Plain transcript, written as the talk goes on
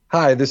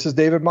Hi, this is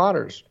David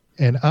Motters.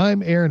 And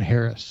I'm Aaron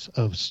Harris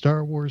of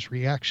Star Wars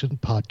Reaction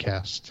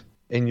Podcast.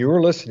 And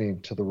you're listening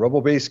to the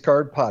Rebel Base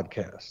Card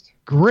Podcast.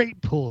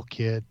 Great pull,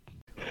 kid.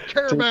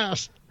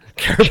 Carabas.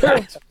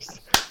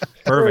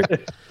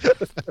 Perfect.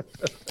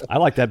 I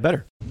like that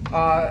better.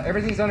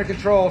 Everything's under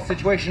control,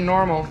 situation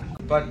normal,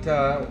 but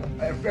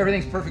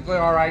everything's perfectly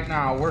all right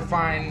now. We're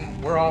fine.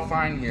 We're all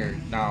fine here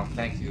now.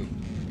 Thank you.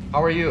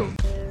 How are you?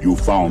 You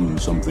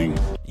found something.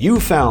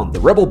 You found the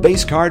Rebel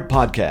Base Card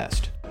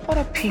Podcast. What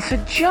a piece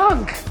of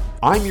junk.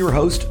 I'm your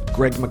host,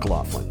 Greg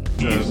McLaughlin.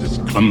 Just as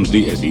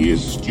clumsy as he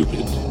is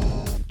stupid.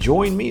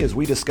 Join me as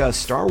we discuss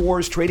Star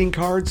Wars trading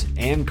cards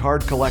and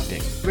card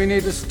collecting. We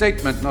need a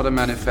statement, not a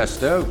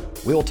manifesto.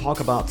 We'll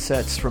talk about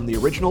sets from the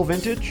original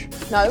vintage.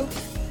 No,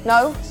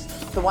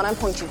 the one I'm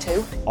pointing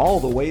to. All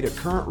the way to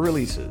current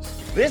releases.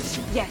 This?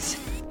 Yes.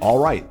 All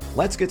right,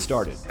 let's get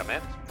started.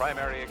 Commence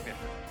primary ignition.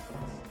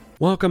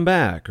 Welcome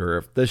back, or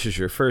if this is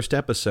your first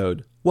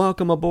episode,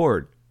 welcome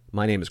aboard.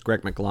 My name is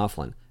Greg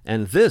McLaughlin,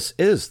 and this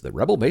is the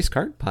Rebel Base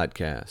Card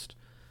Podcast.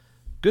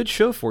 Good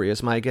show for you,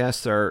 as my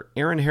guests are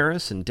Aaron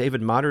Harris and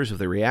David Motters of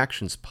the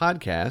Reactions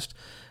Podcast.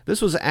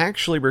 This was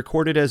actually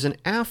recorded as an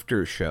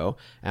after show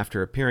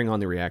after appearing on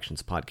the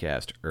Reactions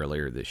Podcast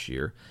earlier this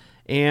year.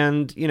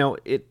 And,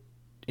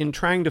 in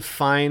trying to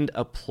find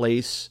a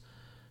place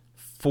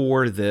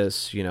for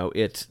this,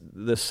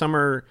 the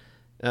summer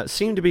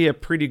seemed to be a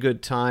pretty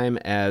good time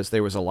as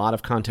there was a lot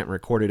of content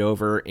recorded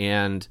over,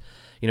 and,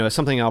 it's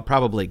something I'll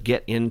probably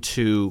get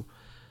into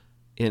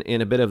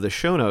in a bit of the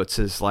show notes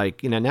is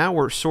like, now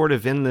we're sort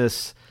of in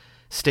this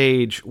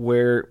stage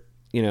where,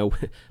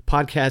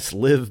 podcasts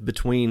live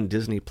between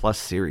Disney Plus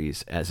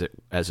series as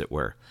it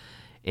were.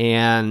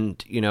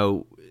 And,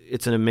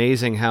 it's an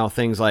amazing how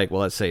things like,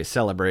 well, let's say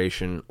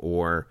Celebration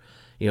or,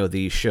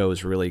 these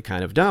shows really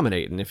kind of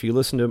dominate. And if you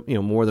listen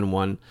to, more than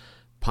one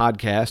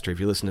podcast, or if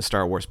you listen to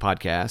Star Wars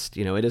podcast,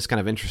 it is kind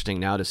of interesting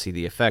now to see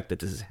the effect that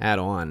this has had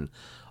on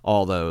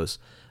all those.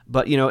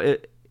 But,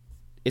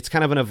 it's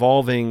kind of an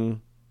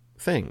evolving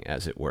thing,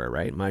 as it were,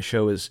 right? My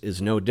show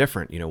is no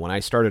different. When I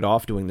started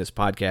off doing this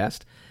podcast,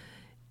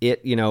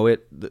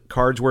 the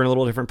cards were in a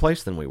little different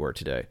place than we were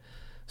today.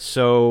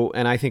 So,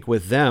 and I think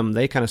with them,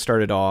 they kind of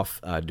started off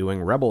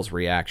doing Rebels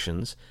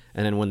reactions,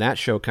 and then when that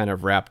show kind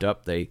of wrapped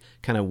up, they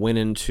kind of went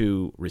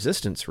into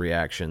Resistance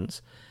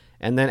reactions,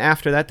 and then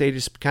after that, they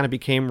just kind of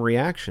became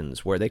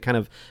reactions, where they kind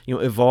of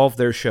evolved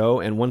their show.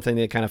 And one thing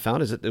they kind of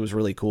found is that it was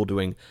really cool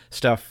doing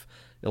stuff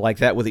like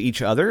that with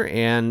each other,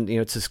 and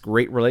it's this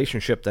great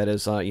relationship that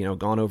has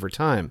gone over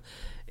time.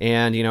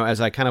 And as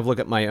I kind of look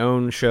at my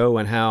own show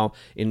and how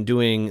in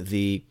doing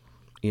the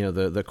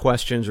the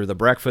questions or the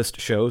breakfast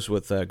shows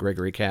with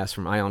Gregory Cass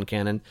from Ion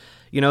Cannon,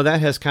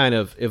 that has kind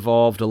of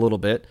evolved a little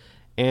bit,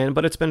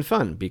 but it's been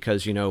fun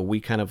because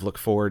we kind of look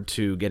forward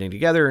to getting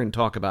together and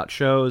talk about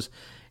shows,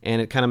 and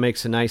it kind of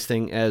makes a nice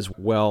thing as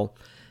well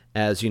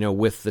as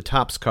with the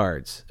Topps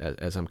cards,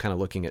 as I'm kind of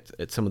looking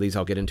at some of these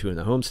I'll get into in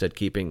the homestead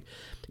keeping,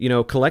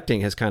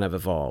 collecting has kind of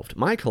evolved.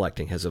 My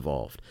collecting has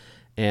evolved.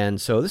 And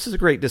so this is a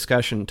great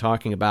discussion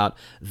talking about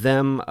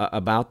them,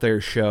 about their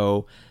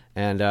show.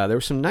 And there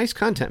was some nice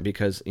content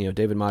because,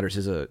 David Motters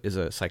is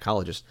a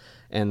psychologist.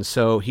 And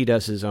so he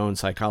does his own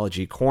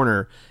psychology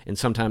corner. And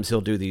sometimes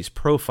he'll do these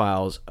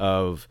profiles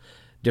of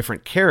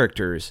different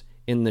characters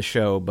in the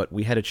show, but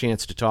we had a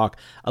chance to talk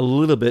a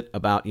little bit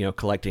about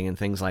collecting and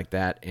things like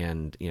that,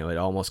 and it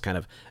almost kind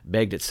of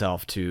begged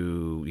itself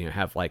to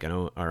have like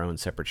our own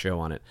separate show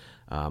on it,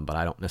 but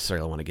I don't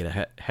necessarily want to get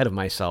ahead of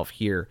myself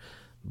here.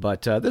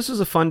 But this was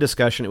a fun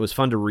discussion. It was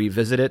fun to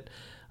revisit it,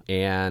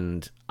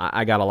 and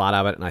I got a lot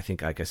of it, and I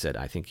think, like I said,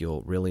 I think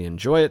you'll really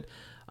enjoy it.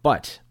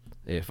 But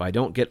if I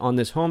don't get on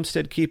this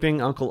homestead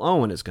keeping, Uncle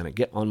Owen is going to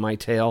get on my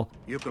tail.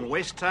 You can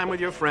waste time with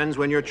your friends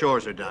when your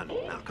chores are done.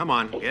 Now, come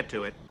on, get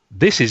to it.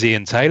 This is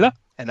Ian Taylor.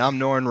 And I'm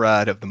Norrin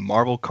Rudd of the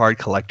Marvel Card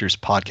Collectors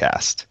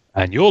Podcast.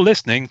 And you're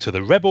listening to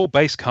the Rebel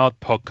Base Card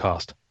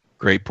Podcast.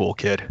 Great pool,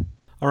 kid.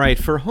 All right,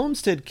 for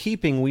homestead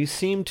keeping, we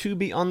seem to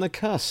be on the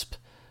cusp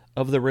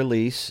of the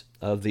release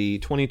of the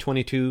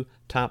 2022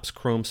 Topps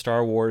Chrome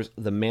Star Wars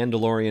The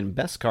Mandalorian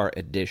Beskar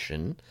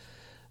Edition.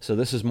 So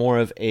this is more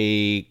of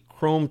a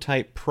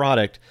Chrome-type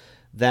product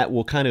that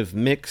will kind of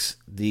mix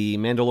the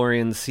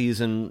Mandalorian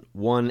Season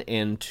 1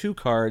 and 2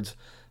 cards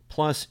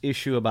plus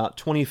issue about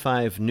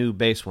 25 new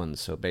base ones.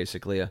 So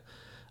basically a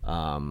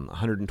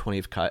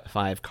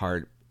 125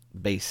 card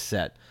base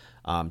set.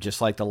 Just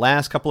like the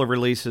last couple of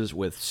releases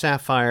with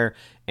Sapphire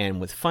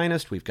and with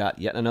Finest, we've got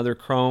yet another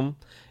Chrome,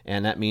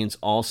 and that means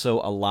also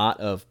a lot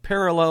of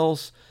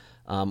parallels.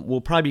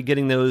 We'll probably be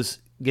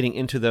getting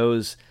into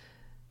those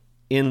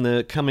in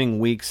the coming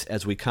weeks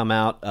as we come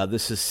out.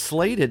 This is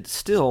slated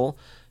still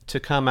to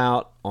come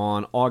out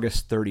on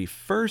August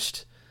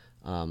 31st.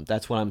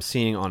 That's what I'm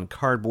seeing on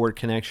Cardboard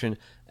Connection,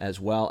 as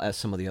well as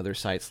some of the other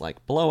sites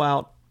like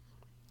Blowout.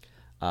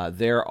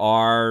 There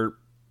are,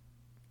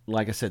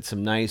 like I said,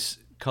 some nice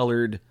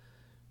colored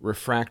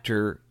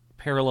refractor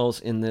parallels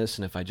in this,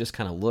 and if I just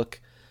kind of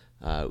look,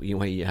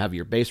 you have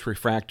your base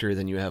refractor,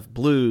 then you have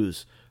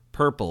blues,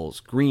 purples,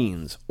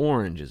 greens,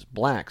 oranges,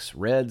 blacks,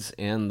 reds,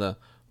 and the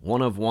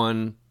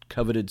one-of-one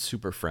coveted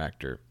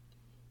superfractor.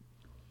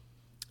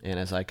 And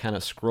as I kind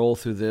of scroll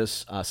through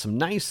this,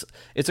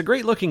 it's a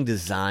great looking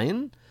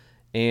design,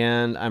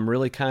 and I'm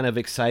really kind of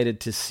excited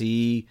to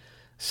see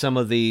some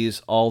of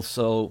these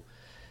also.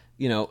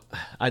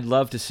 I'd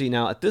love to see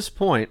now at this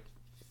point,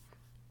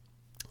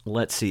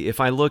 let's see, if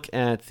I look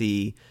at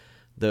the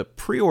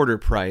pre-order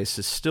price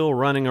is still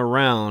running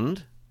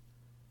around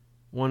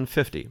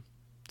 $150.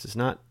 This is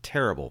not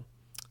terrible.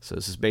 So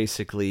this is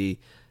basically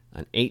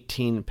an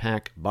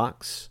 18-pack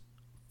box,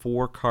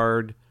 4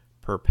 card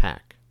per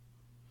pack.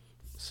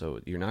 So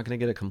you're not going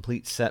to get a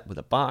complete set with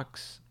a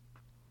box.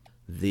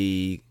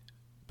 The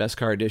Best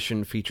Card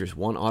Edition features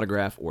 1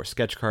 autograph or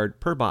sketch card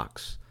per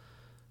box.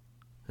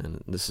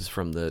 And this is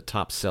from the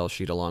top sell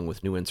sheet along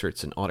with new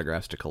inserts and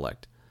autographs to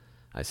collect.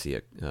 I see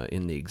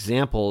in the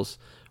examples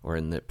or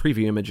in the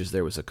preview images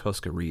there was a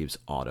Koska Reeves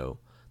auto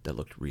that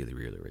looked really,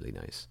 really, really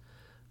nice.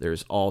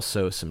 There's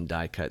also some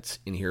die cuts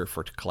in here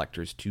for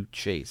collectors to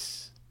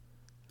chase.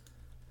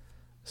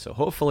 So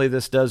hopefully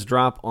this does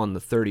drop on the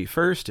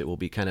 31st. It will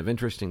be kind of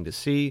interesting to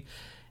see.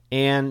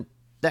 And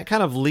that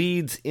kind of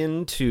leads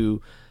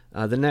into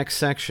the next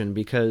section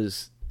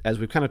because, as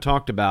we've kind of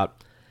talked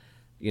about,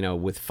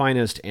 with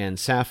Finest and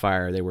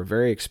Sapphire, they were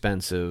very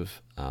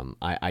expensive.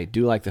 I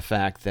do like the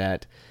fact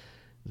that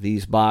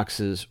these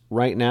boxes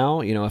right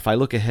now, if I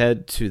look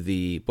ahead to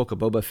the Book of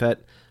Boba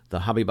Fett, the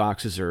hobby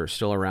boxes are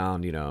still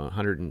around,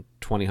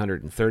 120,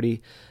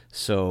 130.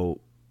 So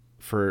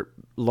for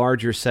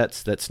larger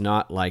sets that's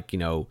not like,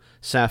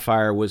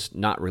 Sapphire was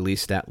not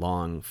released that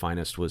long.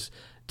 Finest was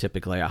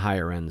typically a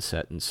higher end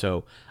set. And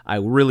so I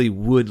really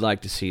would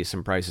like to see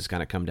some prices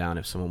kind of come down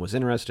if someone was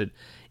interested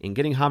in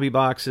getting hobby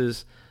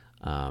boxes.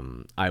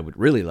 I would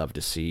really love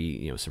to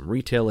see, some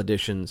retail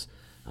editions.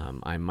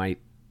 I might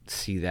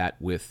see that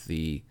with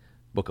the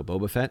Book of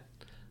Boba Fett.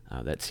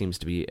 That seems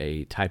to be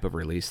a type of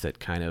release that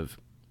kind of,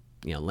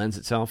 lends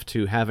itself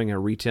to having a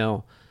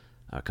retail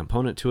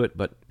component to it.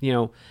 But,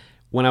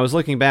 when I was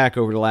looking back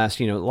over the last,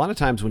 a lot of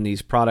times when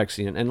these products,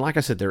 and like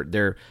I said,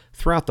 they're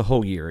throughout the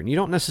whole year, and you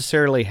don't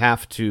necessarily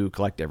have to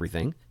collect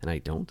everything, and I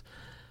don't.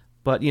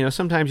 But,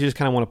 sometimes you just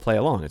kind of want to play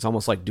along. It's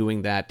almost like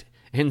doing that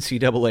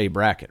NCAA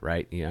bracket,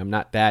 right? I'm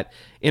not that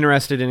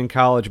interested in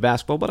college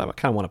basketball, but I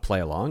kind of want to play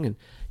along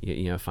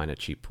and, find a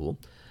cheap pool.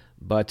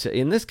 But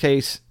in this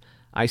case,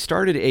 I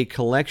started a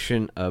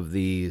collection of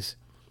these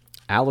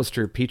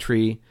Alistair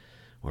Petrie,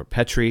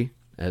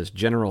 as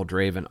General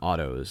Draven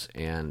autos,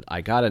 and I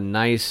got a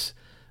nice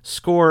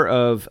score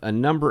of a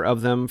number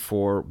of them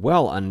for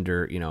well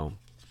under, I don't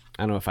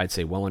know if I'd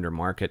say well under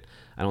market.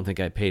 I don't think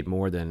I paid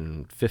more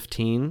than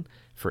 $15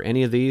 for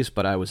any of these,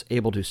 but I was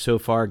able to so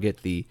far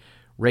get the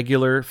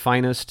regular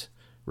Finest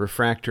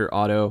refractor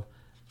auto.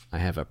 I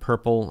have a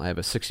purple. I have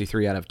a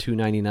 63 out of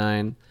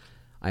 299.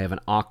 I have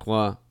an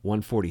aqua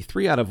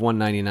 143 out of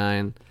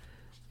 199,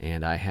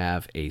 and I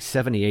have a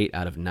 78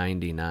 out of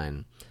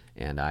 99.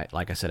 And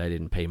like I said, I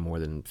didn't pay more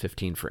than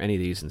 $15 for any of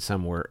these, and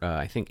some were,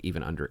 I think,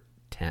 even under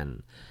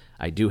 $10.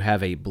 I do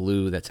have a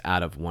blue that's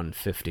out of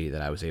 150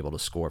 that I was able to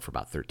score for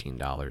about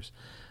 $13.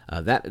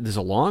 That is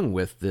along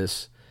with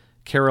this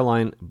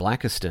Caroline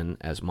Blackiston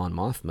as Mon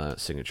Mothma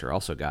signature,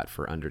 also got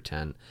for under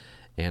 10.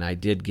 And I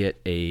did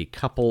get a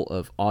couple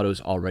of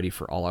autos already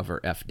for Oliver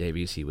F.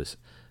 Davies. He was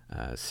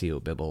C.O.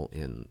 Bibble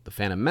in The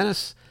Phantom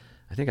Menace.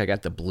 I think I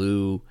got the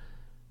blue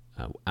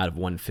out of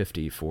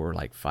 150 for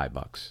like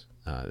 $5.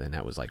 And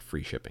that was like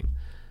free shipping.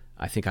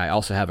 I think I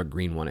also have a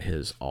green one of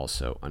his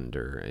also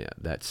under,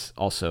 that's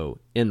also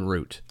en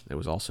route. It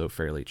was also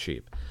fairly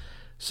cheap.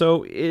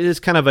 So it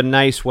is kind of a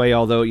nice way,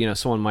 although,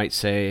 someone might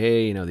say,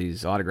 hey,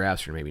 these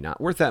autographs are maybe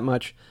not worth that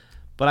much.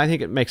 But I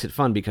think it makes it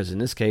fun because in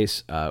this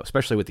case,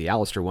 especially with the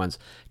Alistair ones,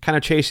 kind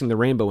of chasing the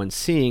rainbow and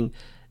seeing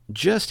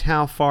just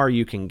how far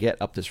you can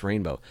get up this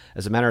rainbow.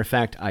 As a matter of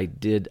fact, I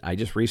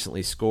just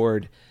recently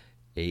scored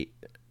a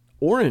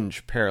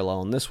orange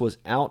parallel, and this was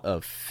out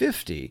of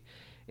 50.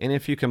 And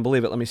if you can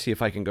believe it, let me see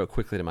if I can go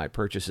quickly to my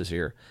purchases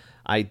here.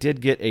 I did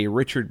get a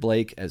Richard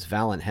Blake as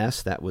Valen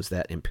Hess. That was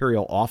that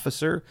Imperial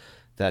officer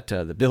that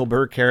the Bill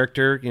Burr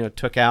character,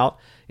 took out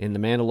in The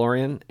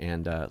Mandalorian,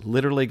 and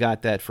literally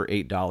got that for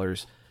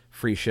 $8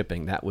 free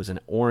shipping. That was an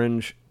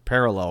orange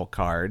parallel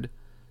card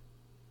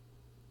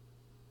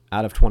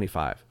out of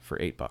 25 for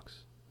 $8.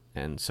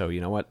 And so, you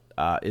know what?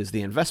 Is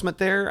the investment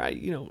there?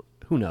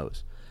 Who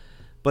knows?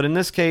 But in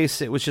this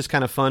case, it was just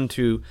kind of fun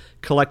to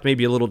collect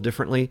maybe a little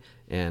differently.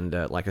 And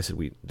like I said,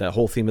 the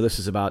whole theme of this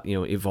is about,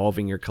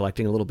 evolving your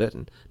collecting a little bit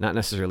and not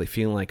necessarily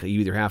feeling like you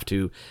either have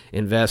to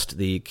invest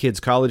the kids'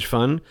 college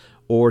fund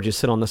or just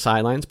sit on the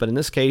sidelines. But in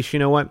this case, you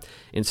know what?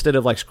 Instead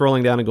of like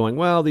scrolling down and going,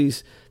 well,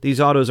 these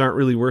autos aren't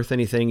really worth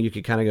anything, you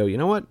could kind of go, you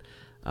know what?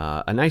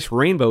 A nice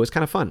rainbow is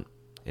kind of fun.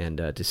 And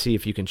to see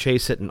if you can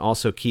chase it and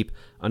also keep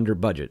under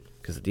budget.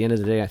 Because at the end of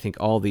the day, I think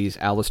all these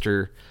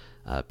Alistair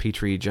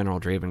Petrie General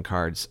Draven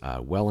cards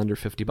well under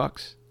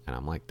 $50. And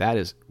I'm like, that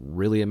is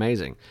really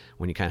amazing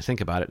when you kind of think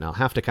about it. And I'll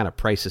have to kind of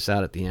price this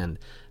out at the end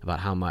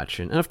about how much.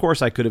 And of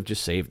course, I could have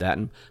just saved that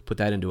and put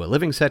that into a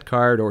living set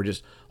card, or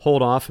just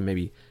hold off and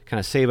maybe kind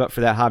of save up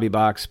for that hobby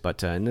box.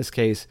 But in this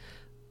case,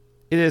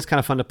 it is kind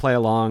of fun to play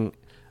along.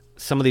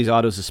 Some of these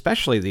autos,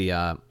 especially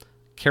the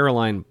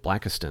Caroline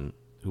Blackiston,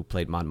 who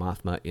played Mon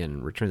Mothma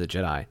in Return of the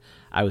Jedi,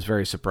 I was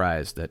very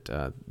surprised that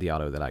the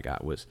auto that I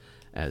got was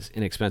as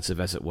inexpensive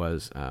as it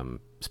was,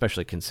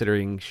 especially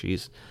considering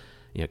she's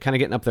kind of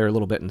getting up there a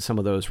little bit, and some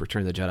of those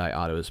Return of the Jedi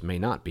autos may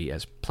not be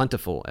as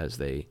plentiful as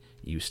they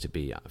used to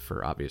be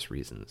for obvious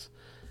reasons.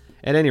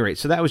 At any rate,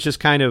 so that was just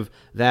kind of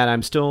that.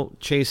 I'm still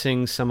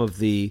chasing some of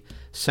the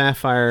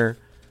Sapphire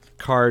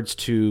cards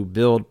to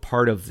build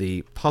part of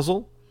the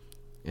puzzle,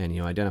 and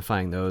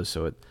identifying those.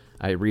 So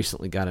I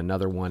recently got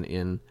another one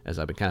in as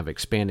I've been kind of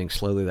expanding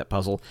slowly that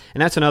puzzle,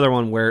 and that's another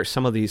one where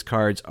some of these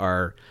cards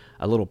are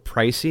a little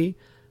pricey,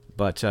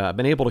 but I've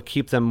been able to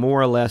keep them more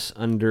or less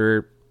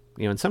under.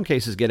 In some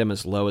cases, get them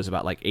as low as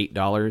about like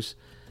 $8.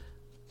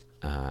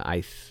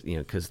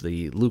 Because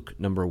the Luke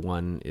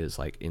 #1 is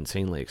like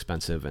insanely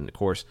expensive, and of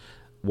course,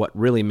 what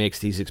really makes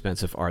these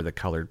expensive are the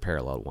colored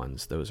parallel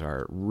ones. Those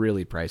are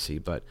really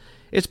pricey, but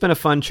it's been a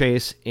fun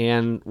chase,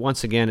 and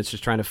once again, it's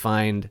just trying to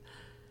find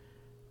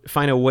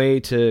a way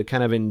to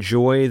kind of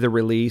enjoy the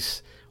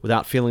release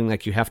without feeling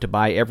like you have to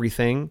buy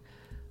everything,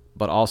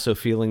 but also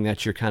feeling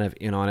that you're kind of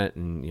in on it,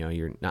 and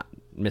you're not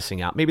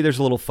missing out. Maybe there's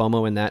a little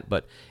FOMO in that,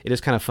 but it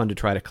is kind of fun to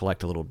try to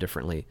collect a little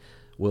differently.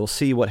 We'll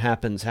see what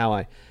happens, how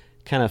I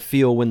kind of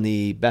feel when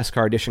the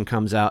Beskar edition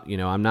comes out.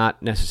 I'm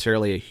not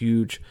necessarily a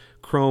huge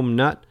Chrome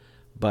nut,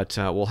 but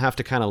we'll have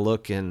to kind of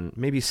look and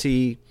maybe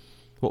see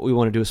what we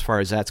want to do as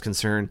far as that's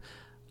concerned.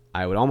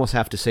 I would almost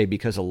have to say,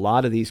 because a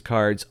lot of these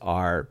cards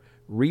are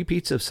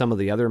repeats of some of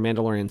the other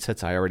Mandalorian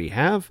sets I already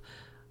have,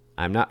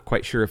 I'm not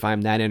quite sure if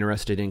I'm that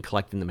interested in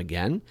collecting them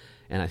again.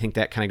 And I think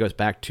that kind of goes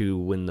back to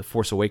when the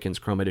Force Awakens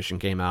Chrome Edition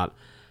came out.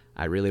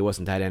 I really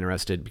wasn't that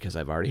interested because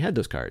I've already had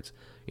those cards.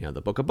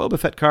 The Book of Boba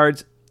Fett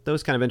cards,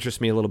 those kind of interest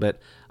me a little bit.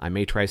 I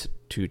may try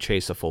to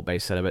chase a full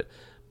base set of it.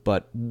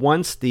 But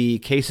once the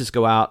cases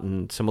go out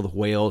and some of the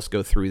whales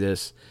go through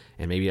this,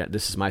 and maybe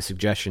this is my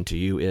suggestion to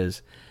you,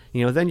 is,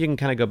 then you can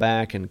kind of go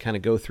back and kind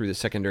of go through the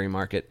secondary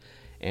market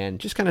and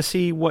just kind of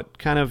see what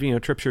kind of,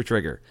 trips your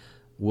trigger.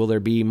 Will there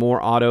be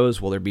more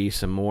autos? Will there be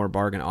some more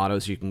bargain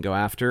autos you can go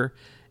after?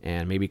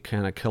 And maybe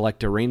kind of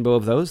collect a rainbow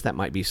of those. That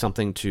might be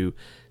something to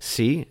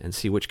see, and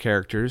see which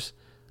characters.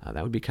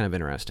 That would be kind of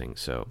interesting,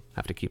 so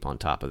have to keep on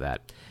top of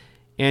that.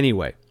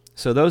 Anyway,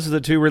 so those are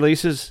the two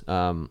releases.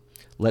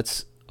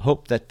 Let's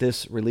hope that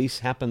this release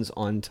happens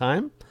on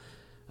time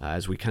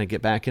as we kind of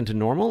get back into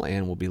normal,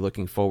 and we'll be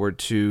looking forward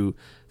to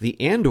the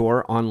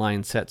Andor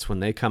online sets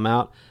when they come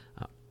out.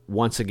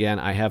 Once again,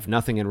 I have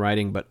nothing in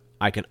writing, but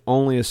I can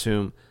only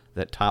assume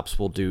that Topps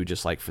will do,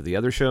 just like for the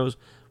other shows,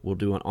 we'll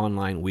do an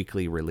online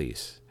weekly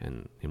release.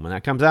 And when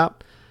that comes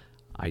out,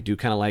 I do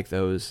kind of like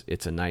those.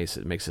 It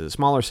makes it a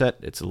smaller set.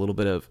 It's a little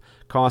bit of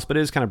cost, but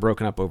it is kind of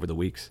broken up over the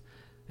weeks.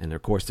 And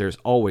of course, there's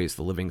always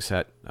the living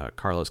set.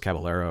 Carlos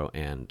Caballero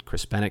and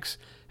Chris Penix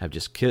have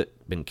just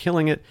been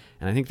killing it.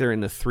 And I think they're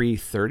in the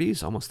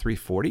 330s, almost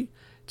 340.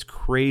 It's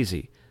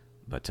crazy.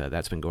 But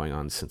that's been going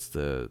on since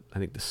the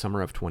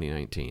summer of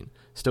 2019.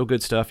 Still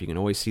good stuff. You can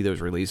always see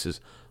those releases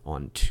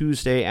on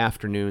Tuesday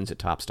afternoons at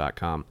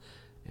Topps.com.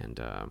 And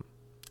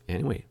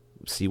anyway,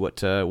 see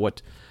what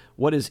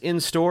is in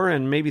store,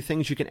 and maybe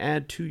things you can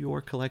add to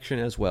your collection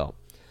as well.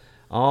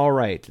 All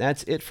right,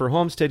 that's it for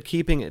Homestead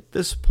Keeping at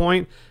this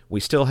point. We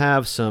still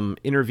have some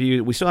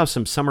interview. We still have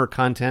some summer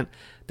content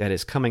that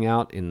is coming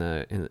out in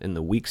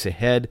the weeks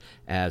ahead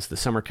as the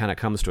summer kind of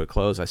comes to a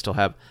close. I still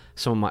have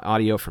some of my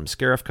audio from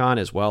ScarifCon,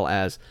 as well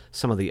as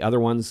some of the other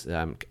ones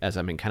as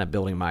I've been kind of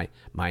building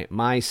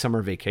my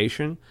summer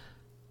vacation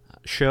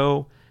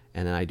show.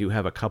 And then I do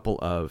have a couple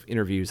of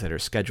interviews that are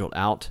scheduled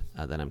out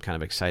that I'm kind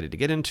of excited to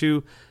get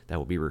into that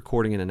we'll be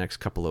recording in the next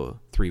couple of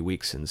 3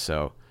 weeks. And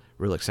so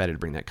real excited to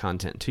bring that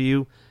content to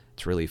you.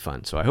 It's really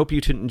fun. So I hope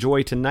you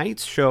enjoy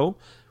tonight's show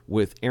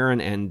with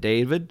Aaron and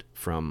David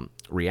from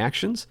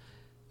Reactions,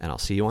 and I'll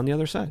see you on the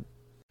other side.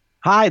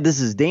 Hi, this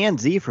is Dan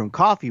Z from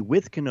Coffee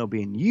with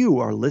Kenobi, and you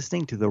are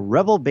listening to the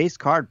Rebel Base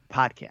Card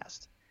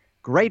Podcast.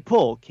 Great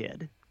pull,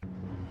 kid.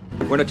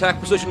 We're in attack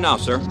position now,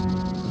 sir.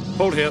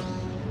 Hold here.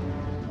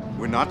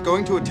 We're not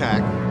going to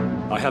attack.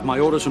 I have my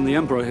orders from the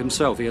Emperor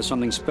himself. He has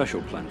something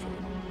special planned for me.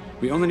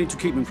 We only need to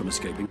keep him from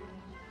escaping.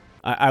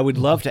 I would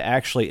love to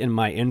actually, in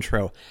my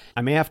intro,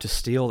 I may have to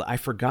steal. I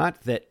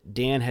forgot that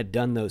Dan had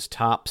done those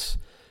Topps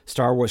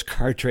Star Wars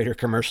card trader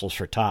commercials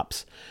for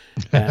Topps,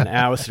 and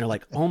I was sitting there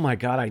like, oh my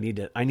god, I need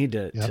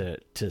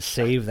to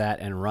save that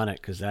and run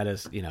it, because that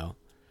is,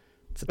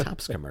 it's a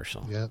Topps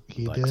commercial. Yep,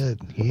 he did.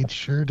 He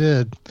sure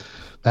did.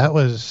 That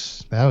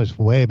was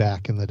way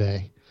back in the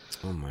day.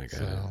 Oh my god.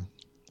 So,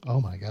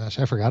 oh my gosh,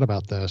 I forgot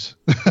about those.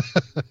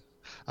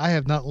 I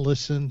have not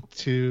listened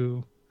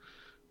to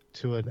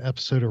an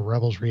episode of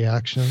Rebels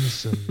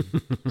Reactions,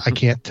 and I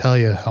can't tell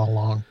you how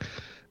long.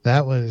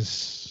 That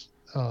was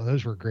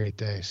those were great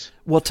days.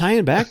 Well,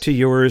 tying back to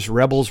yours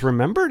Rebels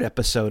Remembered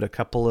episode a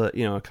couple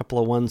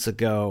of ones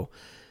ago,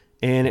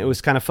 and it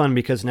was kind of fun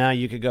because now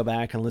you could go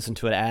back and listen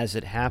to it as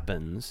it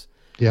happens.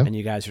 Yeah. And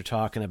you guys are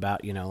talking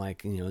about,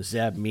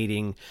 Zeb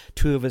meeting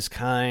two of his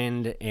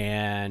kind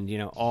and,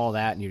 all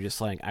that. And you're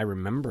just like, I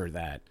remember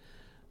that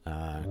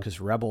because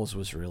Rebels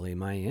was really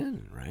my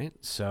in, right?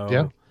 So,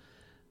 yeah.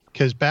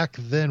 Because back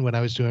then when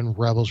I was doing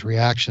Rebels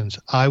Reactions,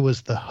 I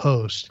was the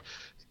host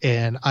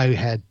and I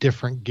had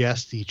different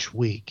guests each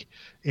week.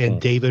 And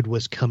David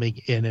was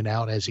coming in and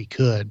out as he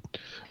could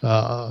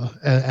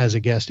as a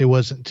guest. It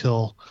wasn't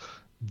until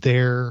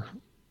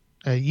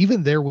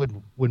even there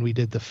when we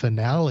did the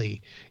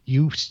finale,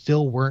 you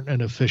still weren't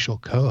an official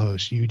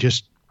co-host. You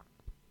just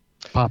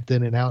popped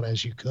in and out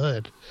as you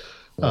could.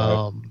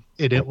 And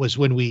it was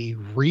when we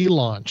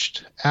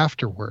relaunched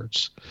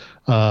afterwards,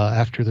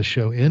 after the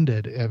show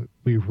ended,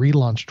 we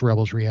relaunched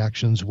Rebels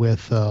Reactions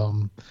with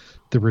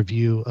the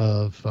review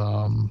of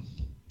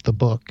the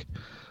book.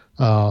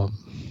 New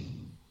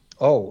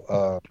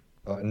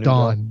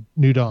Dawn.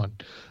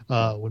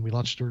 When we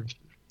launched the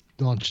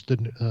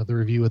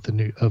review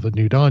of a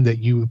New Dawn, that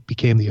you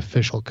became the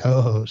official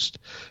co-host,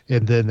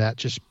 and then that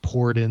just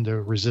poured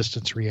into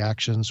Resistance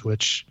Reactions,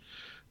 which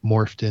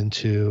morphed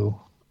into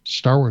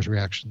Star Wars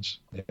Reactions.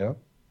 Yeah.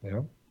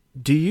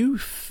 Do you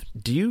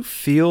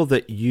feel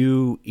that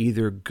you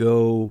either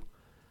go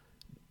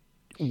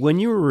when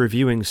you were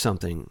reviewing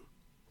something?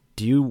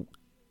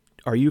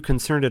 Are you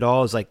concerned at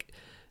all? As like,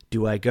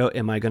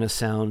 am I going to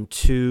sound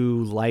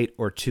too light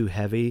or too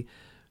heavy?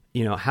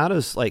 How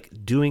does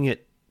doing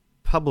it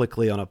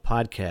publicly on a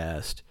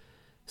podcast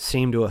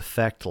seem to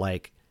affect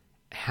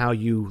how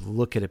you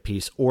look at a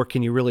piece, or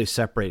can you really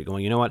separate it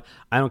going, you know what,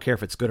 I don't care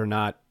if it's good or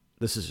not,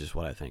 this is just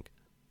what I think?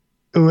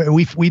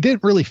 We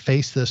didn't really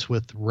face this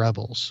with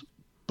Rebels,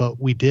 but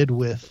we did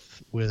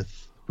with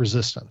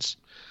Resistance,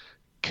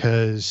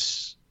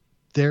 because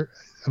there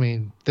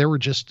were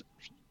just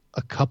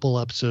a couple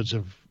episodes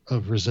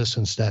of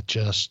Resistance that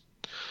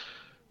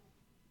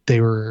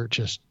they were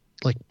just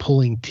like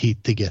pulling teeth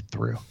to get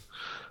through.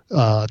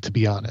 To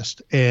be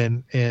honest.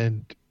 And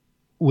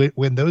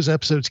when those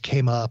episodes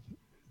came up,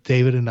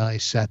 David and I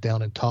sat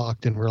down and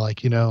talked, and we're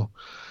like,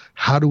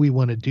 how do we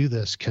want to do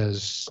this?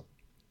 Because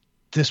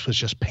this was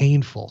just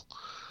painful.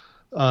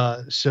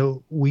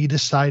 So we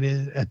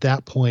decided at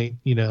that point,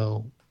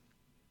 to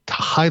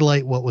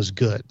highlight what was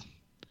good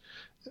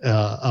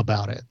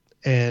about it.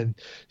 And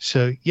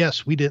so,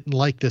 yes, we didn't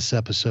like this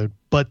episode,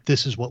 but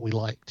this is what we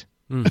liked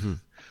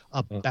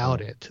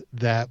about it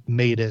that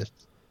made us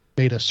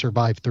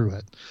survive through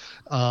it.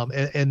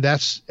 And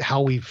that's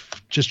how we've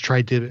just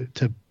tried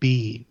to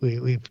be.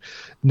 We've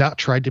not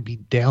tried to be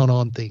down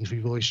on things.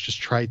 We've always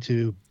just tried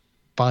to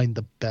find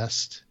the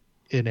best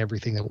in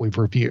everything that we've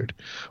reviewed,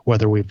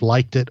 whether we've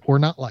liked it or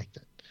not liked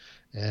it.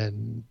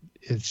 And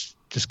it's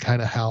just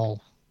kind of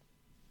how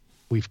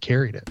we've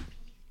carried it.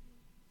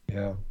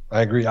 Yeah,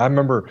 I agree. I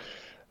remember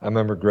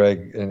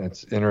Greg, and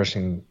it's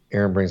interesting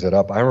Aaron brings it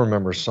up. I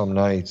remember some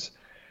nights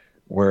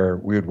where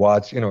we would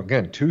watch,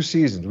 again, 2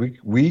 seasons.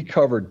 We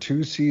covered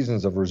 2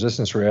 seasons of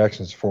Resistance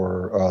Reactions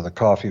for the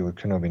Coffee with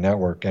Kenobi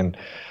Network. And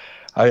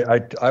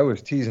I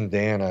was teasing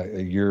Dan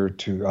a year or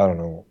two, I don't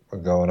know,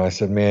 ago, and I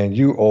said, man,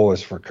 you owe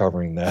us for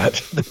covering that.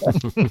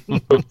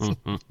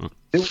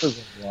 It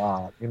was a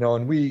lot, and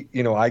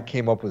I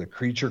came up with a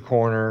creature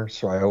corner,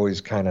 so I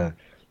always kind of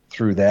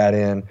threw that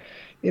in,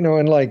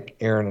 and like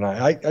Aaron and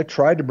I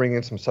tried to bring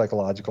in some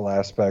psychological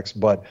aspects,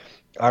 but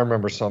I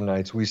remember some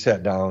nights we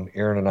sat down,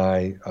 Aaron and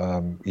I,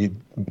 he'd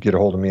get a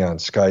hold of me on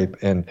Skype,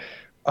 and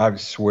I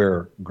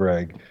swear,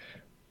 Greg,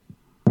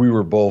 we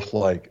were both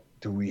like,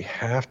 do we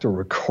have to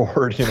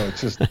record?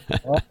 It's just,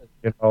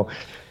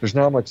 there's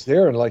not much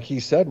there. And like he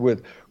said,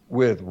 with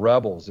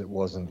Rebels, it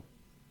wasn't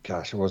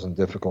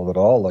difficult at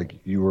all. Like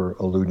you were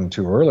alluding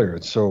to earlier.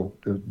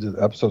 The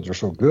episodes are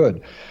so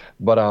good,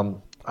 but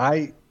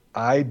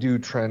I do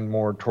trend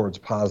more towards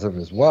positive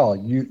as well.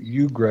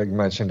 You Greg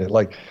mentioned it.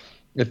 Like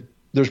if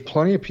there's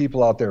plenty of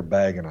people out there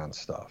bagging on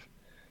stuff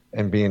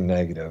and being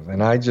negative,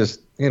 and I just,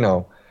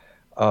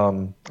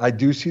 I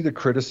do see the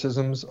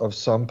criticisms of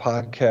some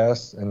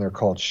podcasts, and they're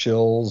called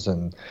shills,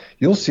 and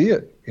you'll see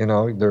it.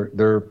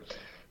 They're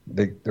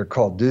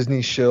called Disney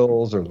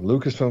shills or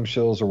Lucasfilm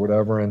shills or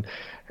whatever, and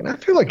I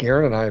feel like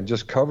Aaron and I have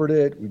just covered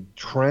it. We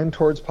trend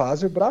towards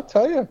positive, but I'll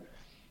tell you,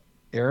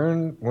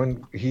 Aaron,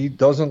 when he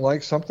doesn't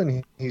like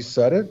something, he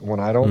said it. When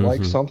I don't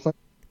like something,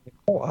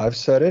 I've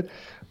said it.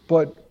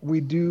 But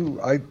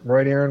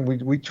right, Aaron,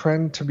 we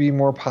trend to be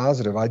more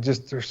positive.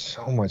 there's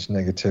so much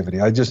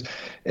negativity.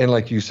 And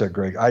like you said,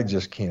 Greg, I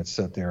just can't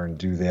sit there and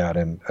do that.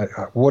 And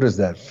what does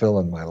that fill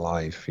in my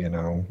life,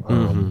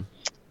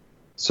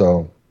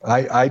 So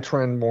I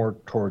trend more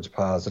towards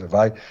positive.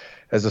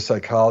 As a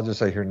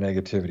psychologist, I hear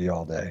negativity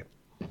all day.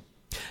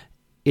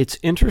 It's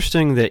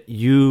interesting that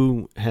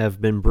you have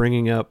been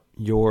bringing up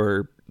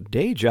your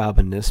day job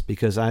in this,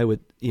 because I would,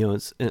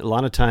 it's a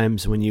lot of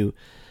times when you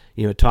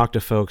talk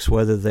to folks,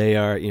 whether they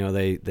are,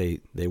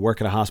 they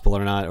work at a hospital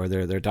or not, or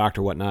they're a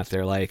doctor or whatnot,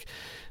 they're like,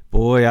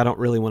 boy, I don't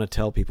really want to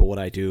tell people what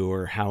I do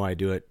or how I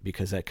do it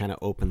because that kind of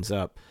opens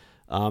up.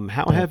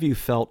 How have you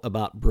felt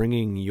about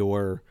bringing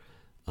your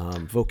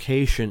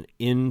vocation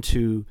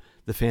into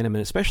the fandom and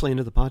especially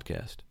into the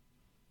podcast?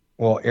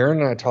 Well, Aaron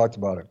and I talked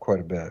about it quite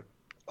a bit.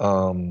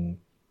 For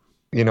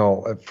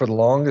the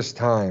longest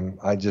time,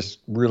 I just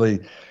really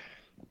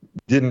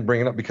didn't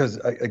bring it up because,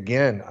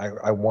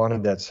 I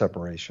wanted that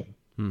separation.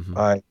 Mm-hmm.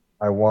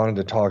 I wanted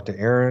to talk to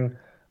Aaron.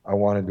 I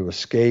wanted to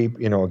escape.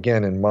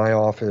 Again, in my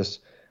office,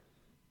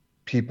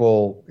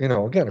 people,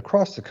 again,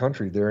 across the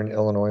country, they're in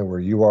Illinois where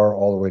you are,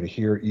 all the way to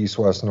here, east,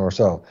 west, north,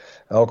 south.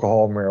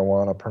 Alcohol,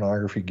 marijuana,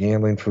 pornography,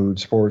 gambling, food,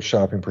 sports,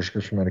 shopping,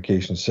 prescription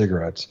medication,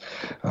 cigarettes.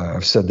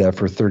 I've said that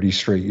for 30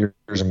 straight years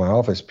in my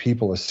office.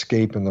 People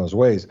escape in those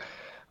ways.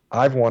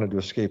 I've wanted to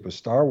escape with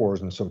Star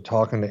Wars, and so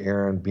talking to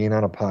Aaron, being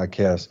on a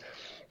podcast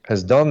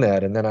has done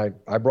that. And then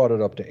I brought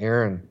it up to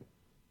Aaron,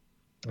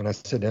 and I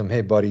said to him,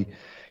 hey, buddy,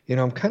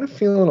 I'm kind of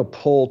feeling a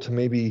pull to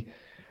maybe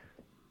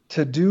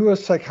to do a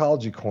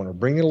psychology corner,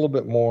 bring it a little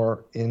bit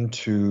more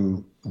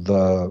into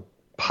the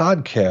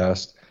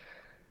podcast,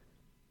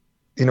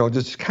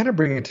 just kind of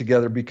bring it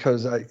together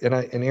because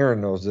and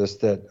Aaron knows this,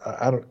 that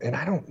I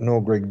don't know,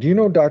 Greg, do you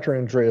know Dr.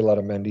 Andrea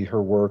Letamendi,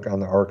 her work on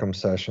the Arkham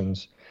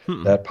sessions,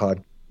 that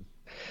podcast?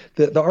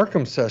 The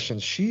Arkham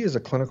sessions, she is a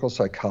clinical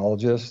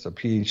psychologist, a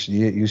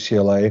PhD at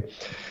UCLA,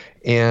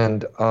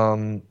 and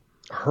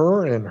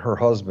her and her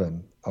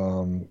husband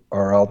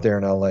are out there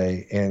in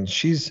LA, and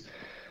she's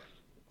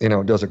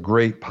does a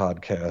great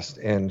podcast,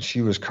 and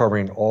she was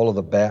covering all of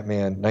the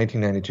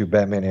 1992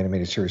 Batman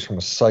animated series from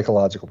a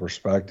psychological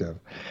perspective.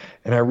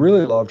 And I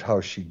really loved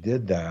how she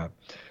did that.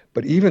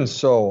 But even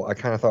so, I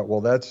kind of thought, well,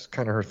 that's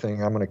kind of her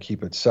thing. I'm going to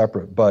keep it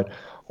separate. But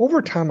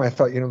over time, I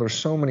thought, there's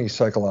so many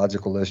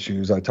psychological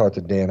issues. I talked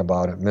to Dan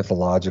about it,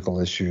 mythological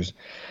issues.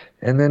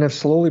 And then I've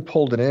slowly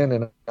pulled it in,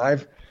 and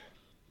I've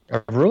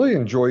really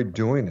enjoyed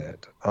doing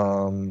it.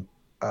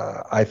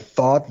 I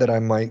thought that I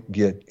might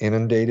get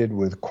inundated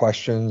with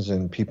questions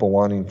and people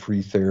wanting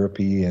free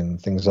therapy and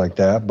things like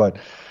that, but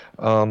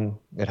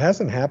it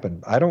hasn't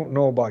happened. I don't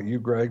know about you,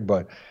 Greg,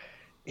 but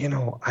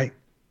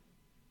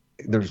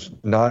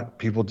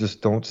people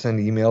just don't send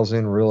emails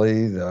in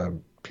really.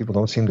 People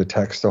don't seem to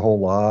text a whole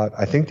lot.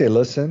 I think they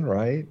listen,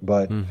 right?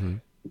 But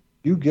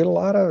you get a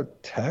lot of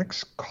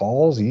texts,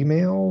 calls,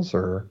 emails,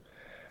 or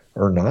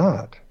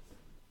not.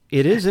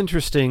 It is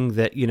interesting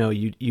that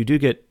you do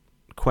get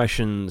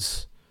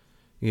questions.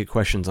 You get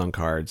questions on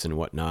cards and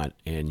whatnot,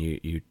 and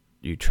you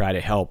try to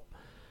help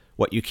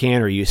what you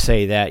can, or you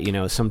say that,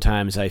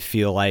 sometimes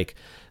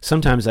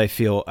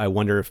I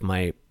wonder if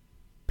my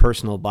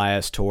personal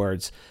bias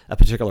towards a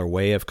particular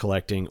way of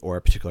collecting or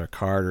a particular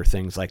card or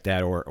things like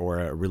that, or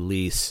a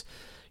release,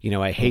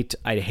 I'd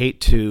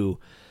hate to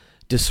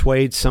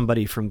dissuade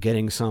somebody from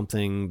getting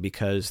something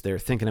because they're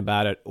thinking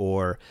about it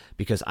or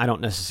because I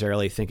don't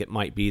necessarily think it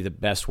might be the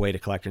best way to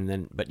collect,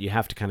 but you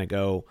have to kind of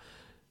go,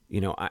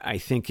 I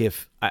think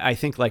if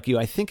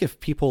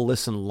people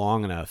listen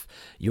long enough,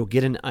 you'll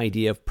get an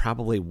idea of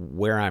probably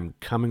where I'm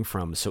coming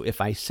from. So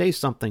if I say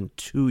something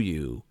to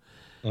you,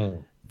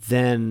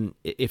 then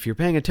if you're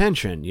paying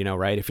attention,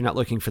 right, if you're not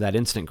looking for that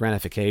instant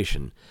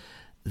gratification,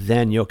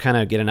 then you'll kind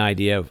of get an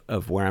idea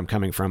of where I'm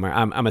coming from.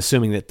 I'm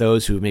assuming that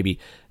those who maybe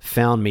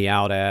found me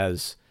out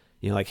as,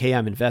 like, hey,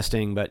 I'm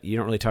investing, but you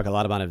don't really talk a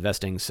lot about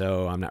investing,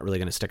 so I'm not really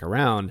going to stick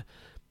around.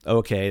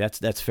 Okay,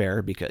 that's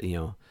fair because,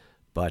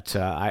 but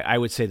I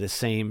would say the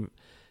same,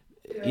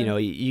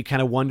 you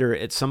kind of wonder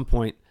at some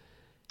point,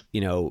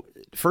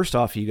 first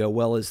off, you go,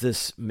 well, is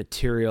this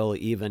material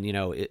even,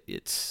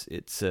 it's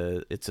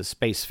a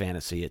space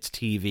fantasy, it's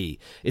TV.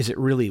 Is it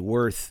really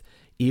worth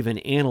even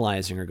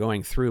analyzing or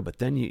going through? But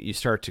then you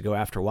start to go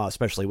after a while,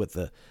 especially with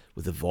the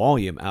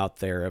volume out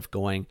there of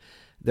going,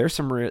 there's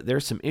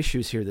some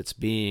issues here that's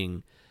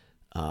being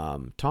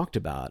talked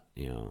about,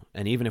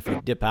 and even if we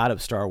dip out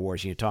of Star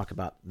Wars, you talk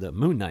about the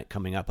Moon Knight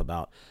coming up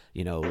about,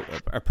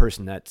 a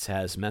person that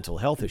has mental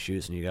health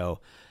issues, and you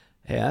go,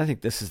 hey, I think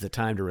this is the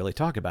time to really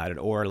talk about it.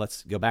 Or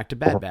let's go back to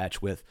Bad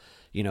Batch with,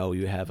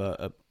 you have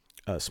a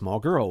small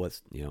girl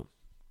with,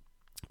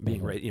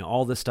 being raised,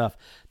 all this stuff,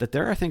 that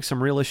there are, I think,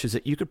 some real issues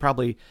that you could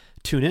probably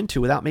tune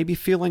into without maybe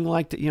feeling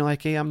like that,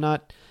 like, hey, I'm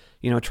not,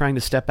 trying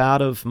to step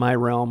out of my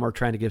realm or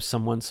trying to give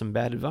someone some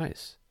bad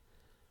advice.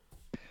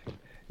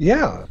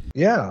 Yeah.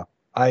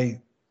 I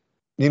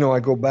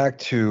go back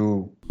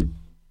to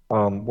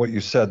what you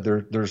said.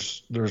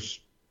 There's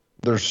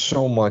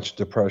so much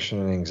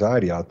depression and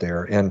anxiety out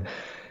there, and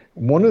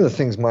one of the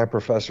things my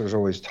professors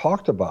always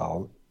talked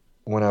about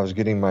when I was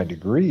getting my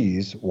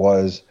degrees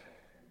was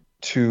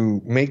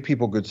to make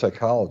people good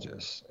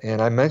psychologists.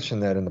 And I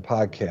mentioned that in the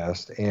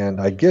podcast. And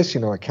I guess,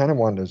 I kind of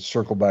wanted to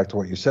circle back to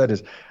what you said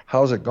is,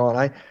 how's it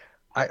gone?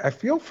 I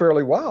feel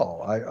fairly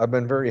well. I've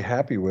been very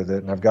happy with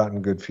it, and I've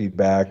gotten good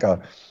feedback.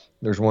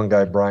 There's one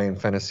guy, Brian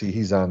Fennessy,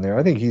 he's on there.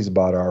 I think he's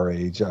about our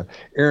age.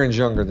 Aaron's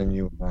younger than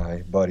you and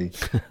I, buddy.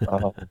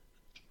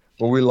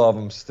 But we love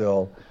him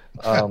still.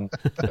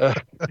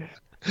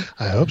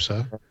 I hope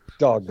so.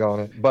 Doggone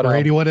it! But we're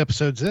 81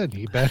 episodes in.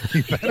 You better.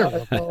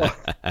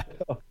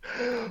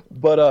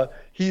 But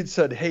he had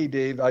said, "Hey,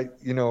 Dave,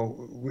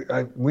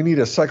 we need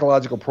a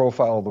psychological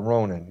profile of the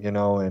Ronin,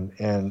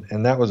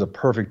 and that was a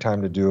perfect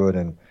time to do it."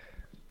 And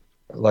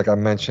like I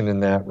mentioned in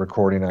that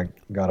recording, I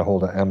got a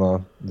hold of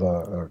Emma,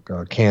 the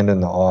Candon,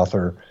 the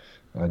author,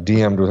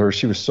 DM'd with her.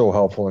 She was so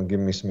helpful in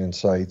giving me some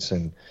insights,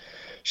 and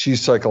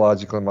she's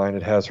psychologically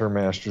minded, has her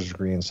master's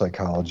degree in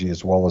psychology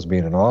as well as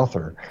being an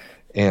author,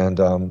 and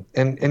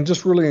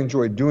just really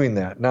enjoyed doing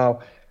that. Now,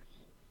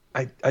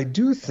 I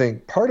do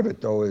think part of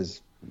it though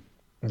is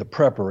the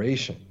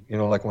preparation.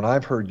 Like when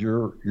I've heard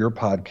your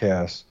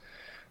podcast,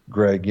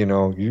 Greg,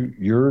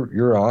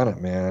 you're on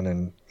it,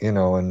 man,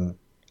 and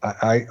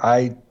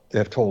I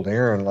have told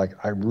Aaron, like,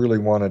 I really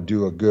want to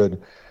do a good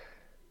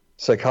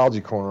psychology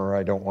corner, or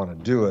I don't want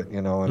to do it,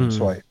 and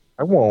so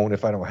I won't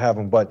if I don't have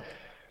them. But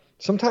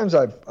sometimes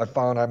I've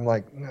found I'm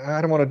like, I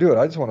don't want to do it.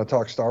 I just want to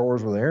talk Star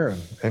Wars with Aaron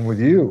and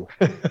with you,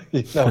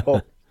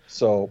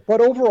 So,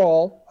 but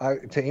overall,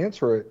 to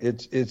answer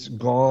it, it's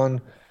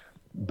gone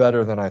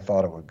better than I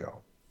thought it would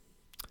go.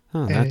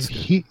 Oh, that's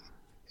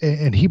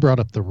and he brought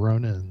up the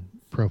Ronin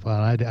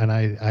profile, I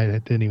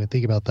didn't even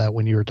think about that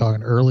when you were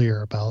talking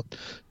earlier about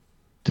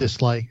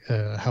dislike,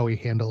 how he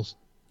handles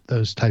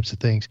those types of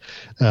things.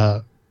 The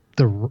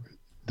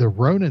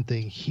Ronin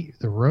thing,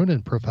 the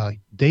Ronin profile,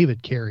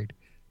 David carried,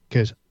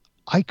 because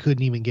I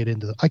couldn't even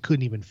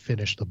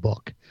finish the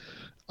book.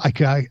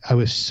 I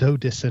was so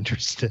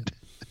disinterested.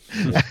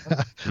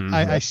 Mm-hmm.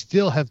 I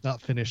still have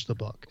not finished the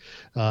book.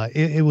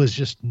 It was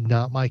just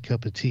not my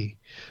cup of tea.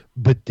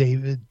 But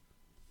David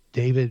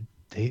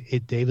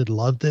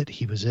loved it.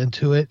 He was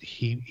into it.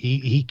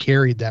 He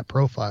carried that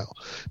profile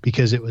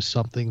because it was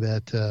something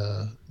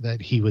that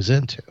he was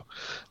into.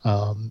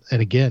 And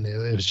again,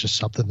 it was just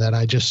something that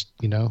I just,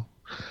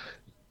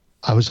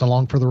 I was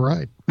along for the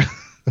ride.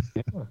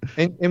 Yeah.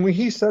 And when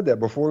he said that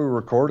before we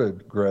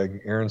recorded,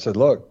 Greg, Aaron said,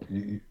 "Look,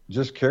 you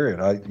just carry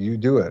it. You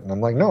do it." And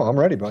I'm like, "No, I'm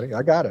ready, buddy.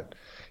 I got it."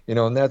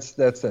 And that's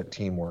that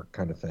teamwork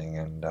kind of thing.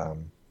 And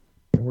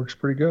it works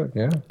pretty good.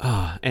 Yeah.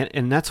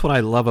 And that's what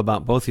I love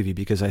about both of you,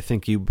 because I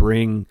think you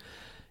bring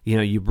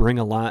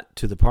a lot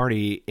to the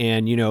party.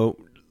 And,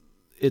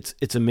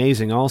 it's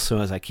amazing also,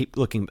 as I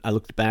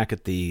looked back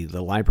at the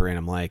library and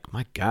I'm like,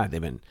 my God,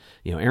 they've been,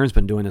 Aaron's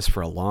been doing this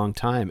for a long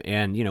time.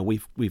 And,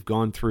 we've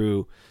gone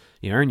through,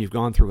 Aaron, you've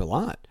gone through a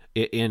lot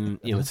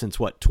since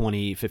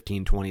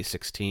 2015,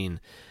 2016.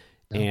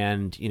 Yeah.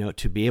 And,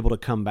 to be able to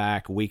come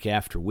back week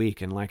after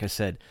week. And like I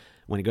said,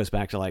 when it goes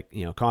back to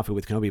Coffee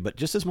with Kenobi, but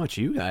just as much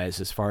you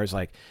guys, as far as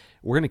we're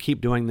going to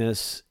keep doing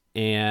this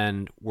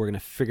and we're going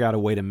to figure out a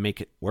way to make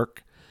it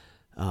work.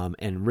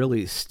 And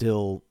really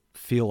still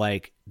feel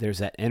like there's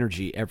that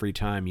energy every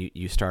time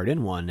you start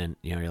in one, and,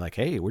 you're like,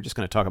 hey, we're just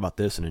going to talk about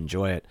this and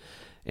enjoy it.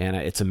 And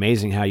it's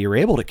amazing how you're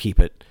able to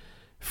keep it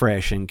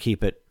fresh and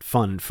keep it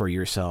fun for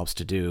yourselves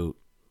to do.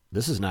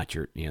 This is not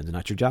your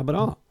job at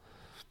all.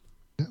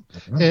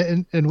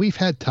 And we've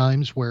had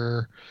times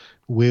where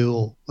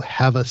we'll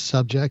have a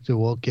subject and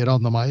we'll get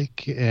on the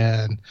mic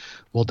and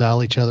we'll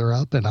dial each other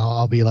up, and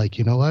I'll be like,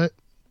 you know what?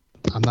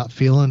 I'm not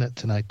feeling it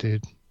tonight,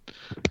 dude.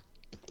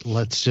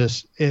 Let's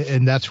just,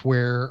 and that's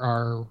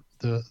where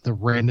the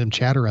random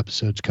chatter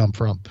episodes come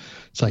from.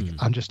 It's like,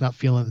 I'm just not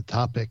feeling the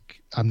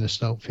topic. I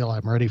just don't feel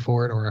I'm ready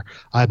for it, or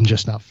I'm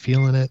just not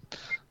feeling it.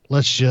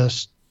 Let's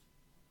just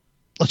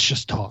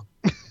talk.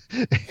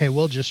 And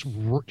we'll just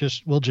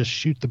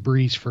shoot the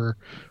breeze for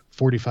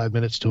 45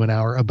 minutes to an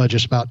hour about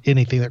just about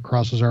anything that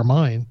crosses our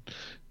mind,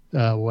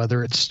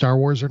 whether it's Star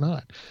Wars or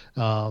not.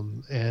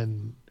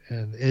 And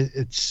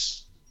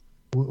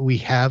we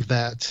have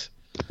that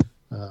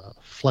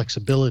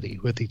flexibility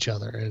with each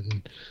other,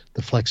 and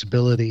the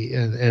flexibility,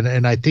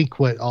 and I think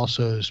what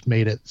also has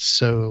made it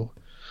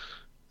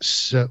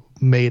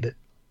made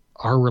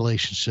our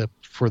relationship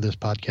for this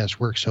podcast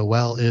work so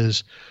well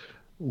is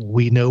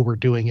we know we're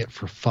doing it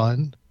for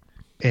fun,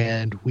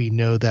 and we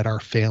know that our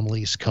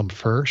families come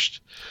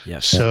first.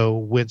 Yes. So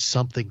when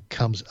something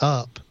comes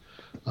up,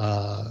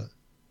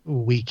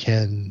 we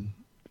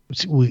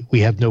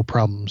have no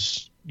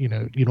problems. You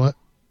know what?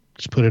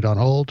 Just put it on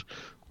hold.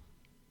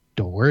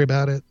 Don't worry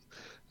about it,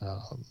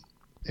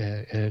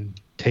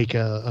 and take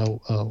a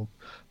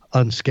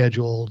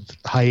unscheduled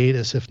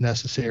hiatus if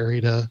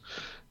necessary to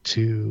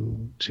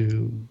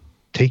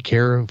take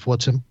care of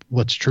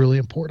what's truly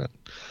important.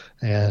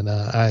 And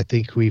I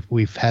think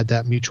we've had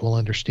that mutual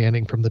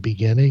understanding from the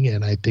beginning,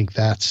 and I think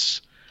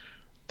that's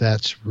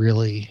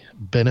really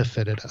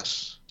benefited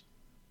us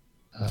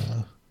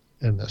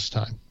in this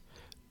time.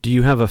 Do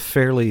you have a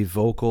fairly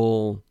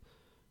vocal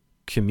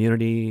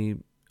community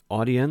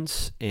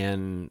audience,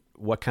 and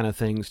what kind of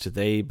things do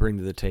they bring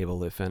to the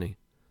table, if any?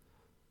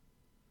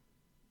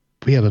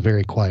 We have a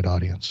very quiet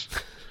audience.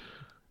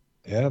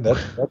 Yeah,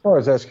 that's why I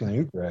was asking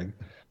you, Greg.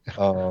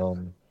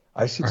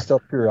 I see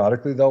stuff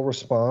periodically they'll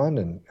respond,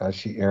 and I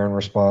see Aaron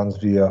responds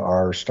via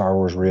our Star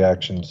Wars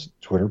Reactions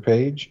Twitter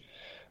page.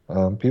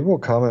 People will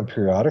comment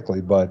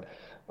periodically, but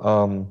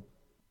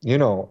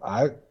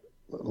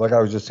like I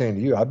was just saying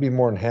to you, I'd be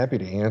more than happy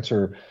to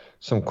answer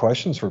some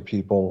questions for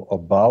people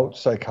about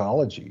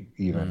psychology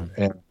even.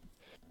 And,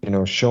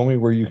 show me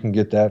where you can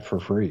get that for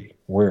free.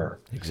 Where?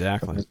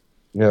 Exactly.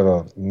 You have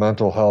a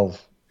mental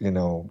health,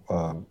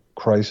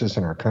 crisis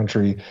in our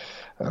country.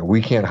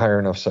 We can't hire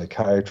enough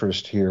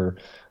psychiatrists here.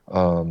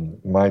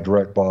 My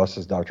direct boss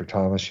is Dr.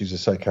 Thomas. She's a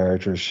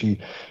psychiatrist.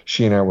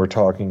 She and I were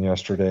talking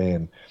yesterday,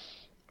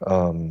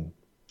 and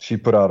she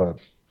put out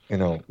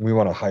we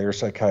want to hire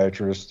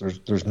psychiatrists.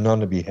 There's none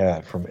to be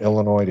had from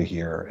Illinois to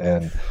here,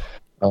 and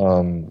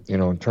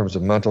in terms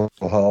of mental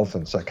health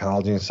and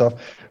psychology and stuff.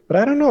 But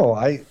I don't know.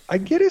 I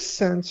get a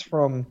sense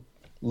from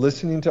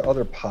listening to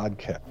other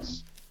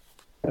podcasts,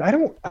 and I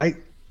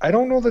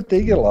don't know that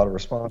they get a lot of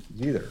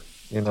responses either.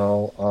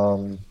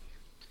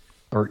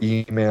 Or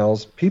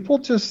emails. People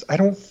just, I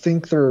don't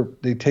think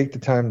they take the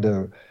time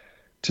to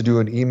do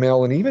an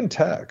email and even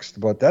text.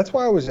 But that's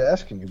why I was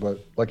asking you.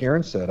 But like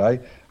Aaron said,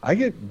 I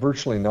get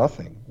virtually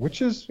nothing,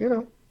 which is,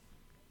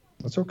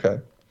 that's okay.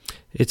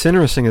 It's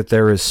interesting that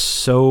there's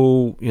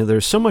so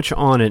much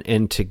on it,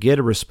 and to get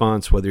a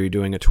response, whether you're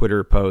doing a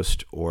Twitter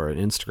post or an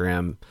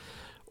Instagram,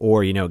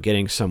 or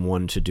getting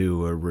someone to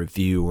do a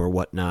review or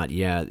whatnot.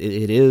 Yeah,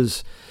 it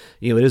is.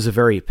 It is a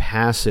very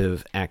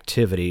passive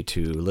activity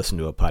to listen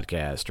to a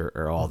podcast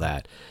or all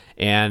that.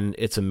 And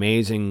it's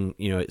amazing,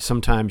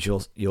 sometimes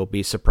you'll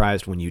be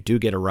surprised when you do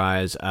get a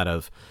rise out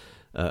of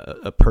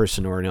a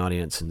person or an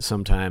audience, and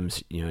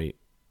sometimes,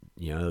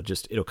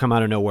 it'll come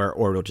out of nowhere,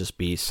 or it'll just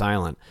be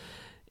silent.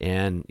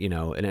 And,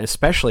 and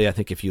especially I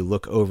think if you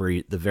look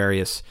over the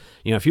various,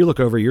 if you look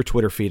over your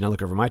Twitter feed and I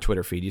look over my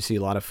Twitter feed, you see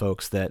a lot of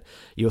folks that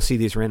you'll see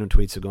these random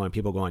tweets of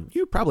people going,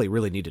 you probably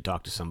really need to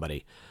talk to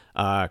somebody.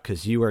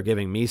 Because you are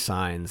giving me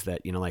signs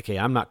that, like, hey,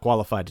 I'm not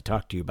qualified to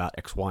talk to you about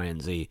X, Y, and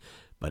Z,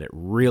 but it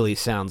really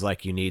sounds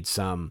like you need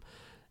some.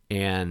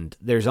 And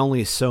there's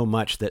only so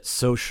much that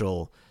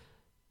social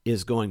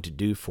is going to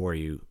do for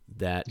you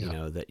that,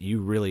 that you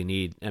really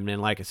need. I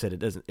mean, like I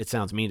said, it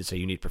sounds mean to say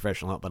you need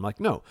professional help, but I'm like,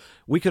 no,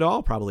 we could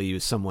all probably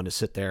use someone to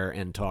sit there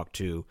and talk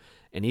to.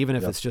 And even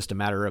if it's just a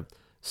matter of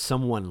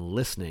someone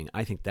listening,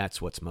 I think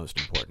that's what's most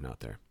important out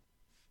there.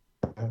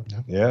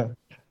 Yeah.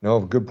 No,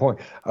 good point.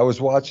 I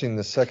was watching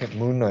the second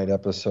Moon Knight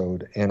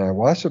episode, and I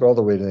watched it all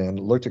the way to the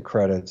end, looked at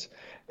credits,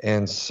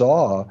 and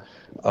saw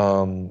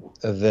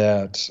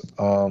that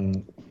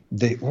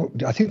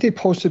I think they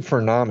posted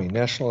for NAMI,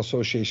 National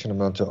Association of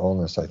Mental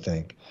Illness, I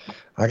think.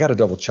 I got to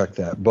double check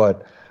that.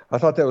 But I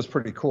thought that was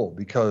pretty cool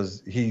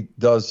because he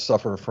does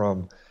suffer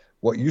from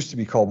what used to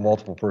be called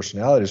multiple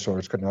personality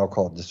disorders, could now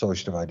call it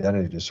dissociative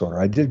identity disorder.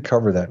 I did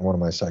cover that in one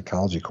of my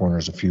psychology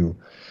corners a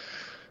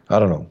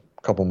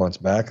couple months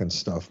back and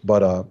stuff.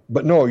 But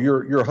no,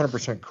 you're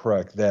 100%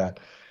 correct that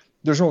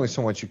there's only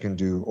so much you can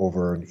do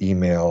over an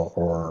email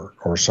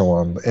or so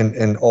on.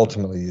 And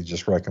ultimately you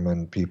just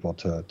recommend people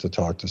to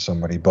talk to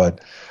somebody.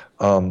 But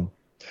I'm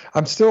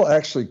still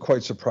actually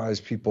quite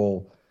surprised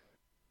people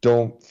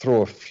don't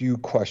throw a few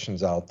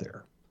questions out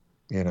there,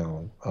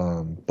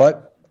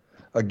 but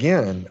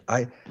again,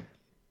 I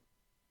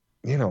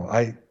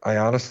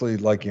honestly,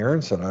 like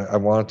Aaron said, I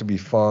want it to be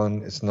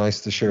fun. It's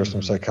nice to share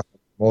some psychology.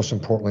 Most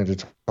importantly,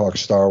 to talk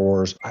Star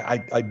Wars.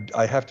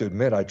 I have to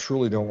admit, I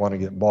truly don't want to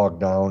get bogged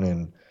down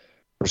in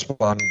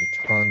responding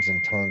to tons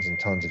and tons and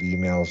tons of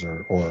emails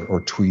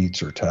or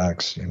tweets or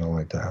texts,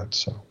 like that.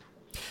 So,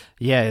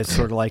 yeah, it's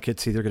sort of like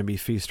it's either going to be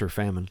feast or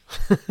famine.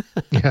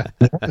 yeah,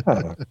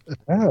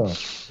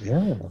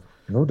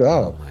 no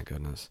doubt. Oh my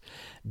goodness.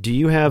 Do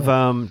you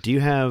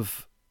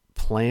have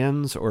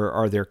plans, or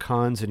are there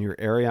cons in your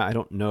area? I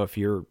don't know if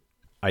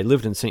I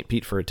lived in St.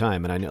 Pete for a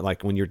time, and I know,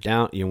 like, when you're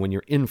down, when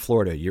you're in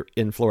Florida,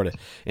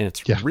 and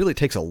it really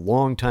takes a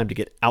long time to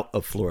get out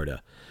of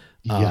Florida.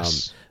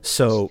 Yes.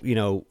 So,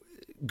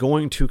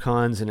 going to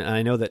cons, and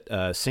I know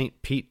that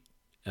St. Pete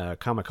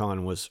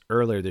Comic-Con was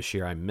earlier this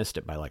year. I missed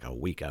it by like a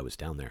week. I was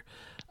down there.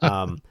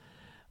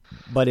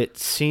 But it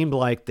seemed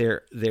like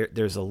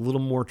there's a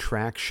little more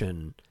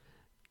traction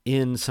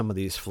in some of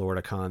these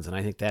Florida cons, and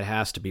I think that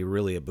has to be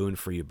really a boon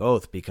for you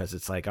both, because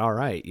it's like, all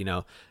right,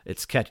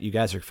 you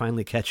guys are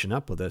finally catching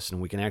up with us, and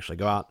we can actually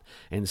go out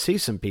and see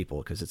some people,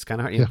 because it's kind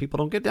of hard, people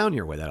don't get down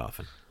your way that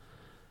often.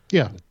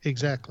 Yeah,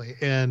 exactly.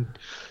 And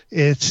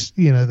it's,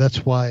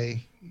 that's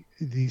why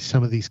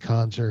some of these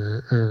cons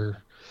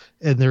are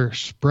and they're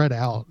spread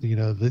out,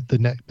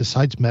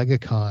 besides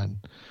MegaCon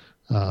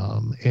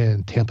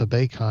and Tampa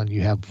Bay Con,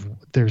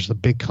 there's the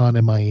big con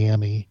in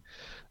Miami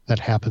that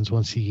happens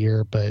once a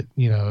year, but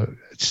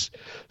it's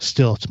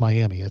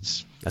Miami.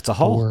 That's a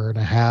haul.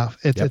 4.5.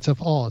 It's a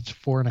haul. It's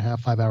 4.5,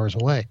 5 hours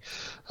away.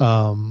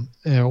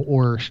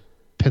 Or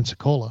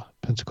Pensacola.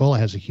 Pensacola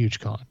has a huge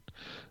con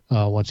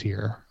once a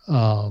year.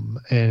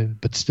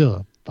 But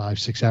still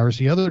 5-6 hours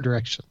the other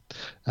direction.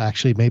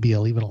 Actually, maybe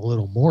even a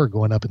little more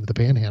going up into the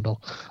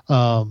Panhandle.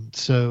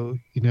 So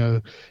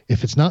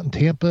if it's not in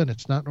Tampa and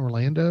it's not in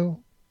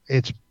Orlando,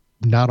 it's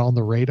not on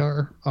the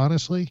radar,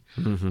 honestly.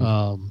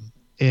 Mm-hmm.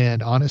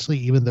 And honestly,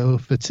 even though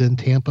if it's in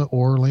Tampa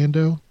or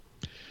Orlando,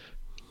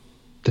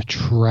 the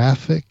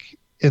traffic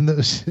in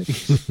those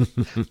cities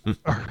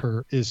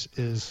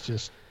is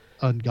just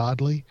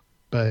ungodly.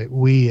 But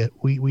we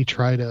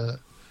try to,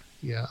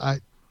 I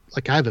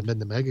haven't been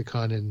to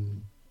MegaCon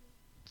in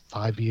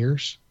 5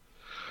 years.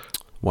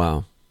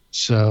 Wow.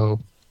 So,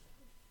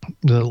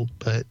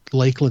 but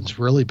Lakeland's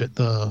really been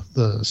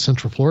the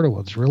Central Florida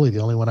one's really the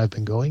only one I've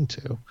been going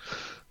to.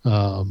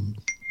 And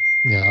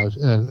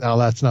now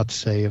that's not to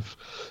say if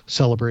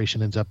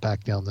Celebration ends up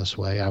back down this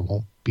way, I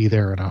won't be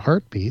there in a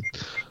heartbeat.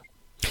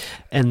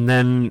 And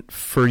then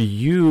for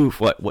you,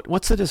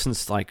 what's the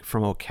distance like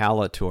from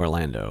Ocala to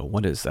Orlando?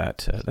 What is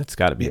that? That's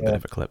got to be a bit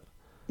of a clip.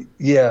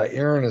 Yeah,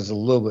 Aaron is a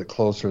little bit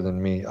closer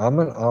than me. I'm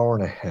an hour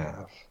and a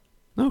half.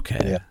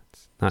 Okay. Yeah.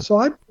 So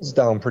I was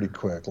down pretty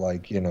quick,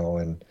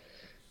 and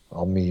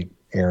I'll meet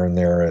Aaron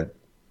there at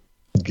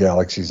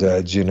Galaxy's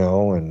Edge,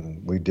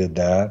 and we did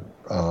that.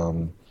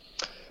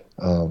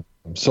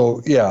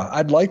 So yeah,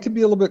 I'd like to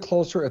be a little bit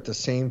closer at the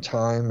same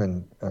time.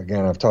 And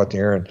again, I've talked to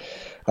Aaron.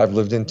 I've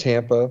lived in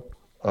Tampa,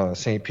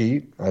 St.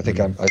 Pete. I think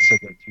I said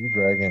that to you,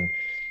 Greg. And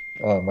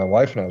my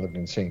wife and I lived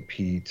in St.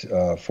 Pete,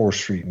 4th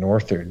Street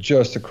North there,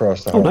 just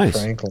across the Howard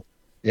Franklin.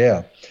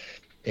 Yeah.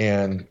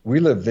 And we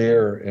lived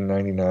there in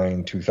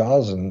 99,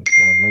 2000,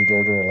 moved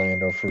over to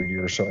Orlando for a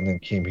year or so, and then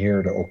came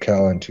here to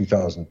Ocala in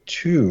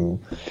 2002.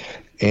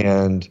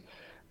 And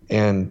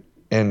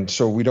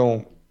so we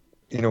don't,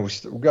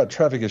 we've got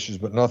traffic issues,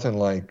 but nothing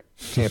like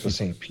Tampa,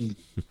 St. Pete,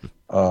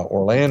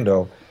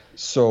 Orlando.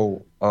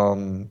 So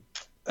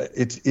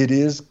it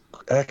is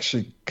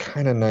actually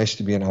kind of nice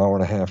to be an hour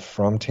and a half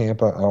from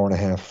Tampa, hour and a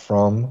half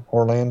from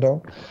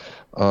Orlando.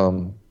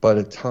 But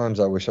at times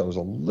I wish I was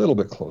a little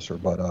bit closer.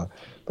 But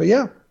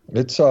yeah,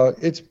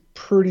 it's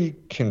pretty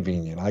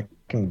convenient. I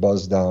can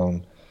buzz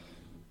down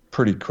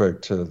pretty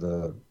quick to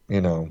the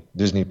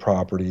Disney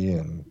property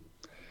and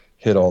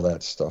hit all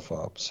that stuff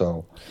up.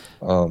 So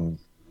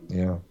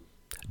yeah.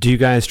 Do you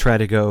guys try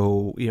to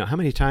go, how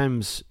many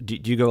times do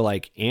you go,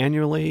 like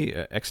annually,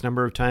 X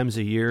number of times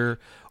a year,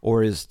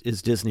 or is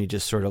Disney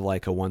just sort of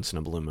like a once in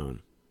a blue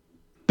moon?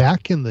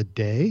 Back in the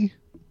day,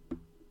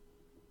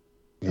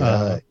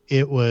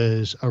 it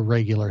was a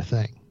regular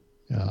thing.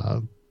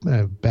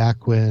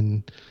 Back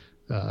when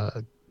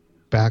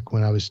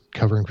I was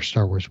covering for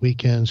Star Wars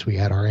Weekends, we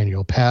had our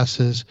annual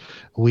passes.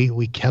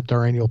 We kept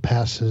our annual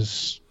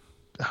passes,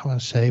 I want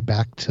to say,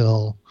 back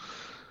till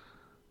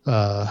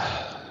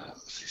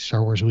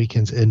Star Wars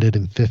Weekends ended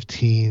in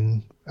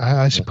 15.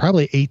 I was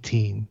probably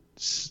 18,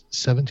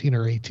 17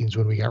 or 18 is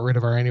when we got rid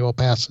of our annual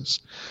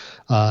passes.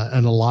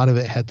 And a lot of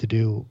it had to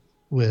do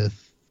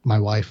with my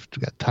wife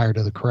got tired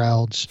of the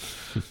crowds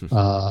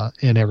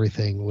and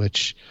everything,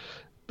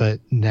 but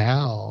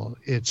now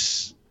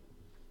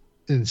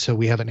and so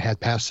we haven't had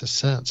passes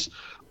since.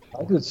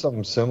 I did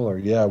something similar.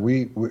 Yeah,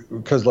 we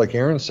because like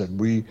Aaron said,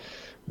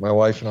 my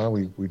wife and I,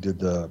 we did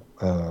the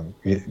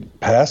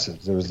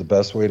passes. It was the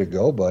best way to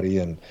go, buddy.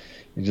 And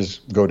you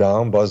just go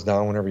down, buzz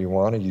down whenever you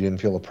wanted. You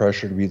didn't feel the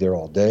pressure to be there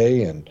all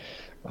day, and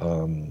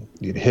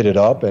you'd hit it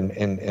up.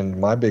 And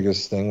my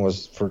biggest thing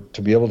was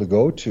to be able to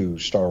go to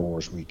Star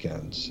Wars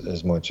Weekends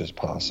as much as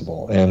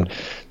possible. And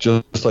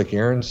just like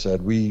Aaron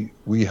said, we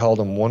held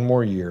them one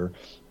more year.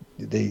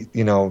 They,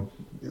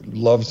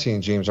 loved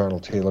seeing James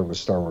Arnold Taylor with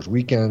Star Wars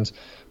Weekends.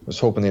 Was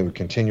hoping they would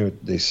continue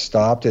it. They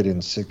stopped it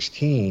in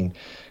 16,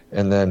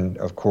 and then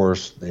of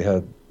course they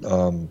had.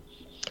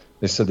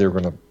 They said they were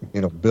going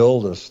to,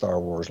 build a Star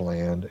Wars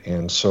land,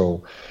 and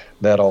so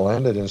that all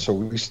ended. And so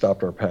we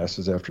stopped our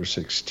passes after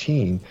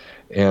 16.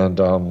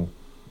 And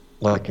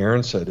like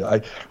Aaron said,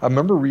 I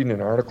remember reading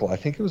an article. I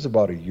think it was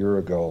about a year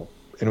ago,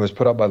 and it was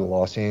put up by the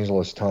Los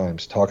Angeles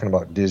Times, talking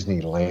about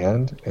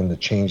Disneyland and the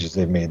changes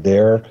they've made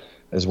there,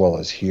 as well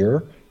as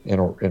here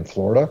in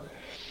Florida,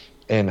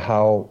 and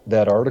how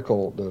that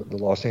article, the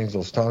Los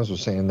Angeles Times,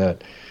 was saying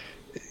that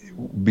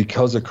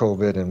because of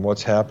COVID and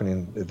what's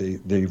happening,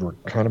 they were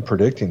kind of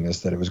predicting this,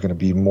 that it was going to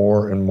be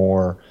more and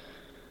more,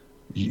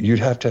 you'd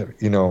have to,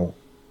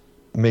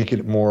 make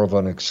it more of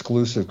an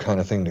exclusive kind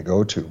of thing to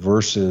go to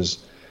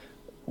versus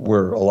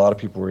where a lot of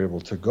people were able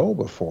to go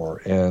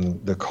before.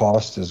 And the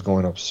cost is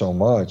going up so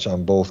much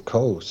on both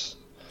coasts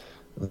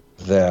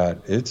that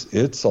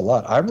it's a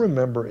lot. I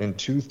remember in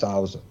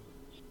 2000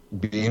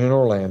 being in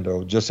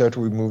Orlando just after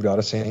we moved out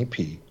of St.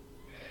 Pete,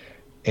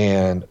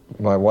 and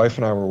my wife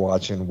and I were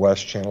watching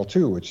West Channel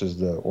 2, which is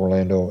the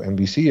Orlando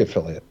NBC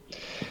affiliate.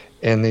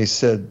 And they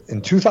said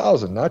in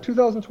 2000, not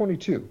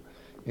 2022,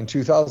 in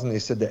 2000, they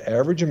said the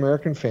average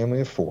American family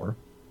of 4,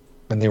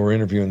 and they were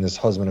interviewing this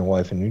husband and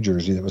wife in New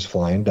Jersey that was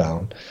flying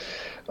down.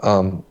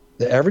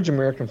 The average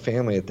American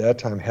family at that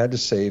time had to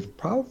save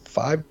probably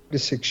 5 to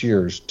 6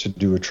 years to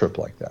do a trip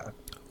like that.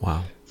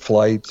 Wow.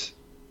 Flights,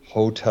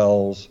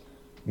 hotels,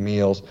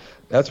 meals.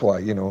 That's why,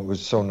 it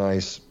was so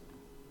nice,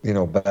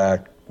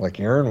 back, like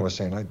Aaron was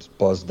saying, I just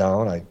buzzed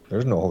down.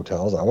 There's no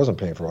hotels. I wasn't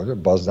paying for hotels.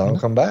 Buzzed down and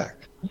come back,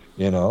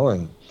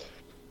 and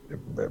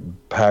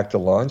packed a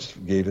lunch,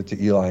 gave it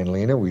to Eli and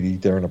Lena. We'd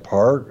eat there in the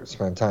park,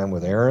 spend time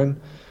with Aaron,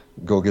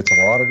 go get some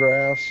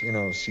autographs,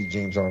 see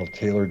James Arnold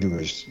Taylor do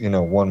his,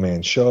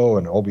 one-man show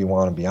and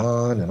Obi-Wan and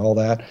Beyond and all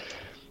that.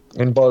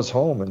 and buzz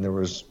home, and there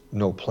was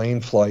no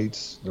plane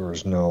flights, there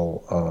was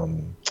no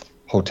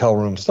hotel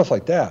room, stuff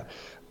like that.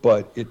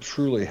 But it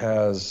truly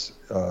has,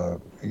 in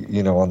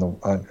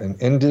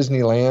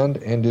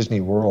Disneyland and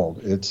Disney World,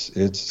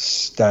 it's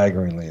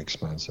staggeringly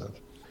expensive.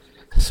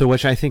 So,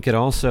 which I think it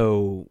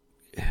also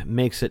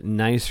makes it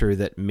nicer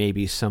that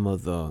maybe some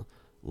of the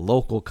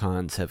local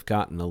cons have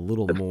gotten a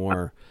little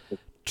more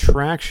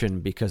traction,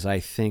 because I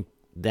think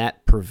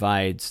that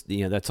provides,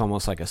 that's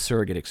almost like a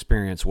surrogate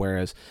experience,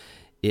 whereas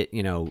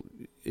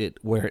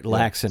where it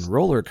lacks in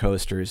roller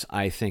coasters,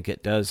 I think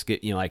it does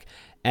get, like,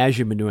 as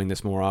you've been doing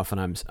this more often,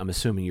 I'm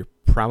assuming you're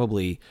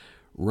probably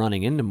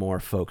running into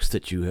more folks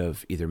that you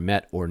have either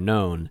met or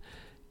known,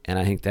 and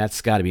I think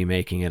that's got to be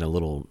making it a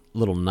little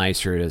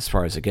nicer as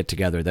far as a get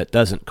together that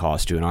doesn't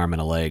cost you an arm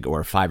and a leg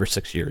or 5 or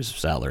 6 years of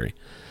salary.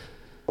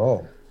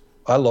 Oh,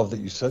 I love that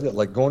you said that.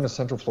 Like going to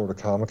Central Florida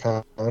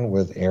Comic-Con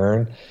with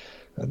Aaron,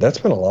 that's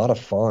been a lot of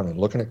fun, and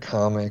looking at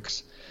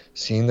comics,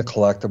 seeing the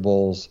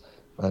collectibles,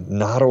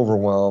 not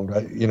overwhelmed.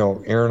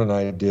 Aaron and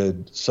I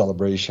did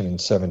Celebration in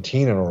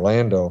 2017 in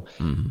Orlando,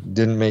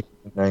 didn't make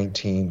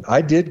 2019.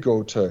 I did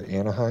go to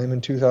Anaheim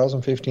in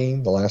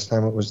 2015, the last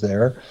time it was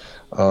there.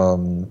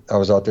 I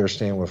was out there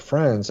staying with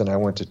friends, and I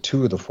went to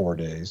 2 of the 4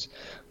 days.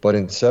 But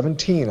in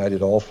 2017, I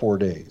did all 4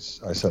 days.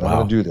 I said, I'm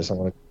going to do this. I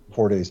want to do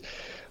 4 days.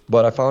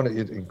 But I found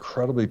it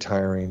incredibly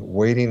tiring,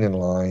 waiting in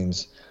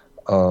lines.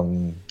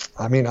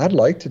 I'd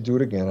like to do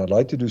it again. I'd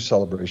like to do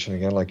Celebration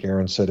again, like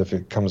Aaron said, if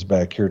it comes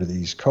back here to the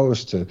East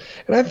Coast. And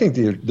I think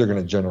they're going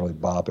to generally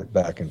bop it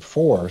back and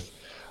forth.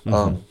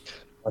 I'll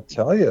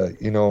tell you,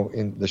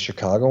 in the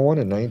Chicago one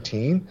in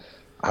 2019,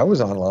 I was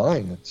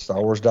online at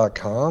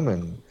StarWars.com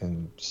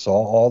and saw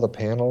all the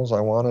panels I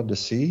wanted to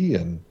see,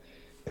 and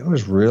it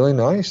was really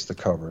nice, the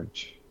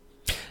coverage.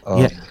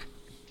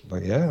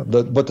 But yeah,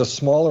 but the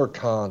smaller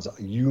cons,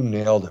 you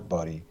nailed it,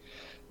 buddy.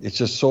 It's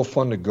just so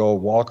fun to go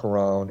walk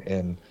around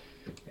and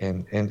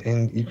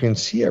you can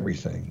see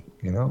everything,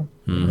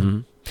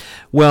 Mm-hmm.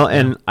 Well,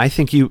 and I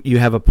think you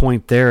have a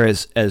point there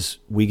as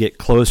we get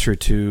closer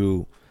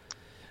to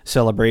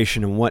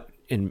Celebration and what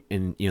in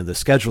the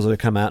schedules that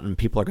come out, and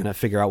people are going to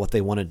figure out what they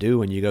want to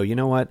do, and you go, you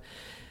know what,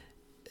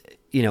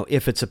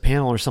 if it's a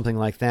panel or something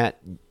like that,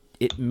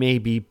 it may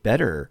be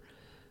better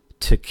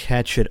to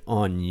catch it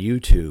on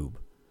YouTube.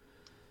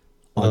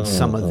 On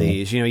some of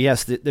these,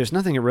 yes, there's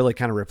nothing that really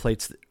kind of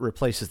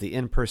replaces the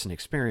in-person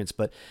experience,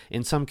 but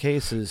in some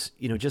cases,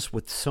 just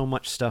with so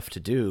much stuff to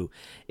do,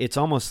 it's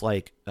almost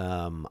like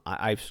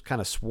I've kind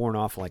of sworn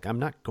off, like I'm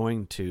not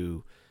going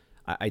to.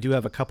 I do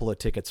have a couple of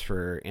tickets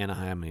for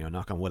Anaheim,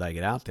 knock on wood, I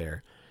get out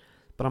there,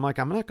 but I'm like,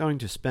 I'm not going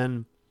to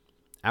spend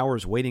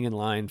hours waiting in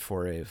line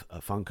for a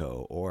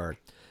Funko or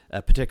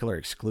a particular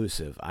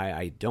exclusive.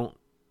 I don't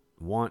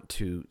want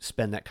to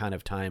spend that kind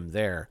of time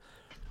there.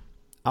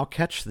 I'll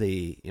catch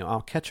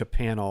a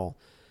panel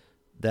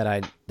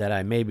that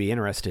I may be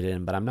interested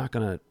in, but I'm not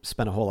going to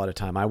spend a whole lot of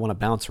time. I want to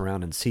bounce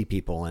around and see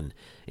people and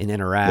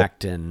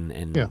interact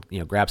and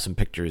grab some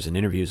pictures and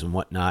interviews and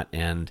whatnot.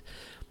 And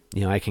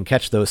I can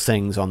catch those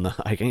things on the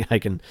I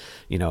can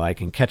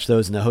catch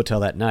those in the hotel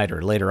that night,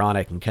 or later on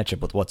I can catch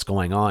up with what's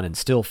going on and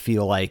still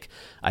feel like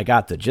I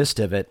got the gist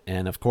of it.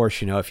 And of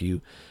course, if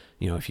you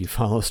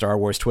follow Star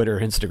Wars Twitter or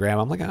Instagram,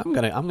 I'm like, I'm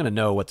gonna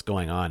know what's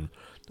going on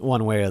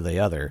one way or the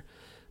other.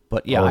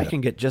 But I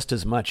can get just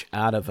as much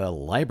out of a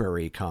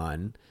library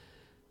con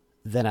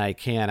than I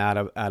can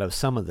out of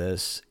some of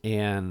this,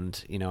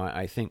 and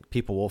I think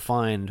people will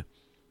find,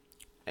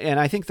 and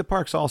I think the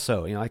parks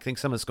also, I think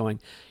some of it's going,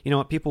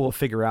 people will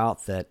figure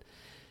out that,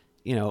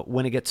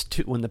 when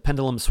the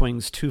pendulum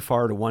swings too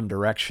far to one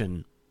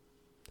direction,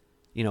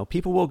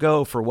 people will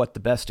go for what the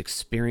best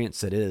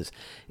experience it is.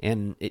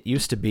 And it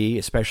used to be,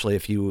 especially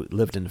if you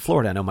lived in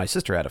Florida. I know my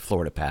sister had a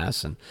Florida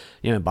pass, and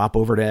bop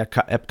over to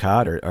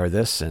Epcot or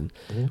this, and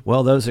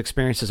well, those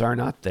experiences are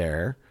not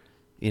there.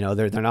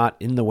 They're not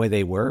in the way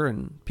they were,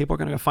 and people are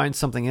going to find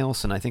something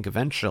else. And I think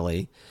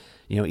eventually,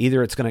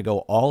 either it's going to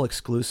go all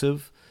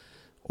exclusive,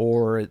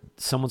 or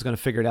someone's going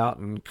to figure it out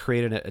and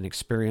create an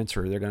experience,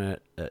 or they're going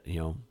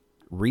to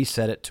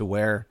reset it to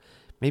where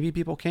maybe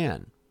people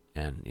can,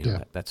 and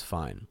that's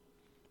fine.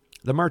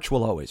 The merch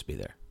will always be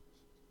there.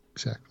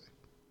 Exactly.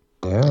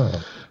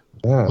 Yeah.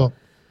 Well,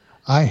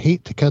 I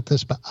hate to cut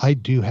this, but I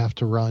do have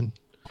to run.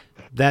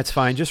 That's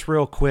fine. Just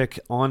real quick,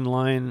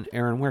 online,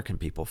 Aaron, where can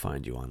people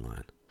find you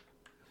online?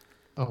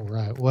 All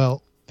right.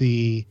 Well,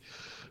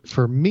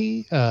 for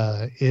me,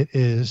 it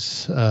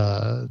is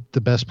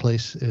the best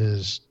place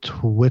is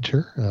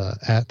Twitter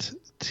at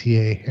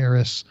TA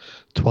Harris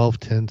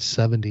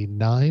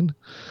 121079,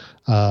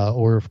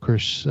 or of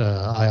course,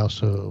 I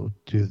also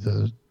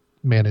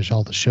manage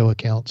all the show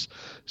accounts.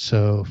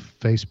 So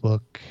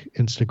Facebook,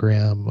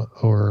 Instagram,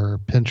 or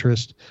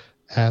Pinterest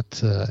at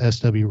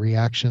SW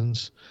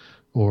Reactions,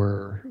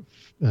 or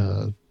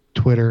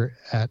Twitter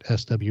at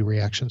SW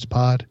Reactions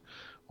Pod,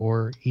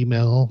 or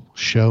email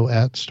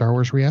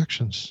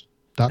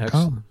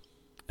show@StarWarsReactions.com.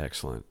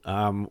 Excellent.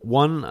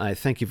 One, I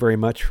thank you very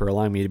much for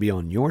allowing me to be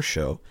on your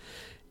show.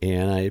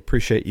 And I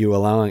appreciate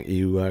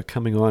you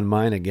coming on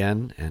mine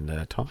again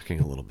and talking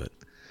a little bit.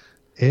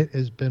 It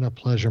has been a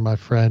pleasure, my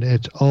friend.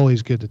 It's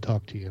always good to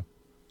talk to you.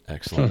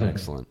 Excellent,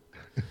 excellent.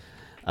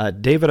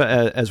 David,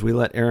 as we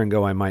let Aaron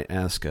go, I might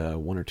ask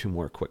one or two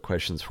more quick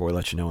questions before we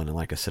let you know. And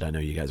like I said, I know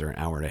you guys are an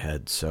hour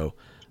ahead, so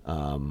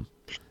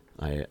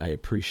I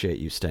appreciate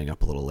you staying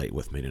up a little late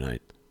with me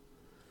tonight.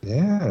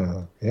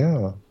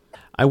 Yeah.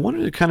 I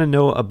wanted to kind of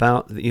know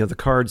about the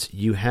cards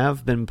you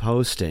have been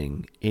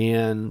posting,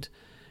 and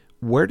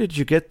where did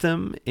you get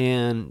them?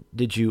 And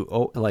did you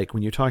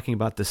when you're talking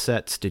about the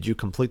sets, did you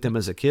complete them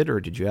as a kid,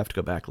 or did you have to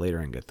go back later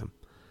and get them?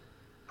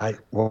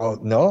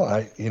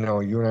 No, you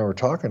and I were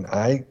talking.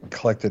 I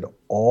collected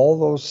all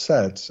those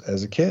sets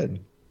as a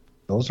kid.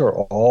 Those are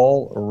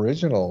all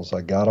originals.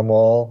 I got them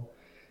all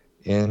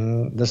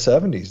in the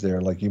 70s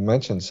there, like you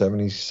mentioned,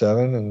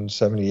 77 and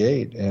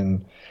 78.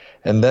 And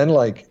then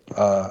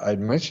I'd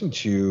mentioned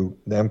to you,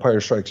 The Empire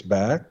Strikes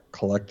Back,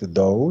 collected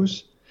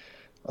those.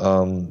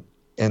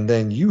 And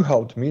then you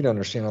helped me to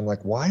understand. I'm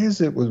like, why is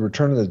it with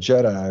Return of the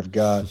Jedi, I've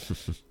got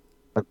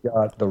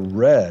the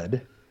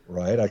red,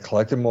 right? I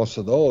collected most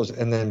of those.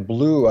 And then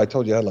blue, I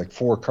told you I had like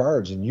 4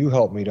 cards, and you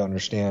helped me to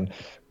understand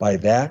by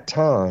that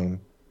time,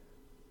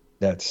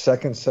 that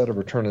second set of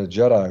Return of the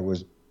Jedi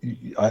was,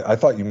 I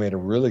thought you made a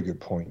really good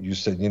point. You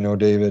said,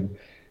 David,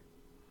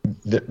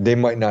 they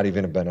might not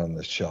even have been on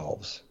the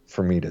shelves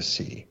for me to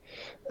see.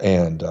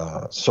 And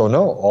so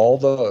no, all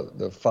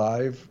the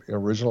 5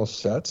 original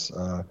sets,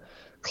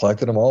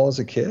 collected them all as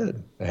a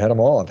kid. I had them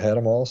all. I've had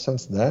them all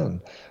since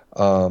then.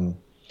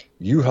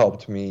 You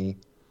helped me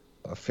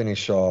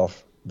finish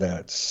off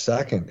that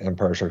second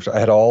Empire Strikes. I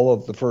had all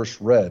of the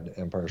first red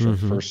Empire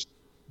Strikes,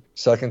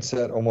 second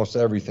set, almost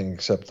everything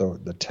except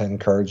the 10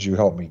 cards you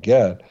helped me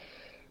get.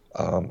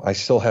 I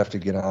still have to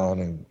get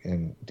on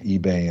and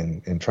eBay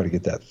and try to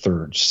get that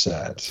third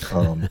set.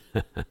 I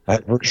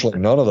had virtually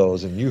none of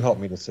those, and you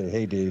helped me to say,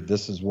 hey, Dave,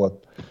 this is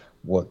what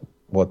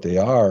they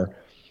are.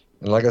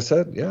 And like I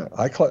said, yeah,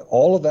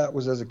 all of that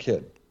was as a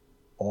kid.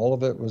 All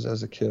of it was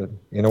as a kid.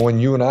 When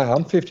you and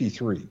I'm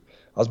 53.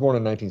 I was born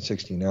in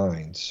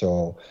 1969,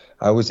 so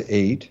I was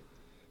 8,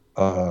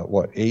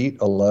 8,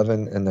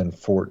 11, and then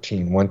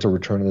 14. Went to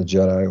Return of the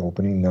Jedi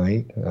opening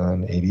night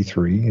on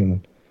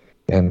 83,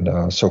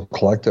 and so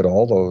collected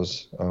all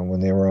those when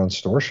they were on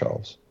store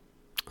shelves.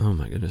 Oh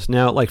my goodness!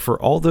 Now, for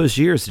all those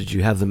years, did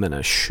you have them in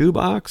a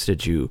shoebox?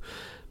 Did you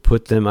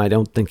put them? I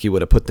don't think you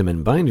would have put them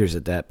in binders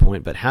at that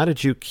point, but how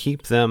did you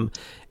keep them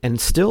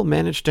and still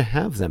manage to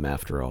have them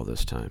after all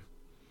this time?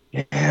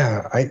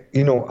 Yeah, I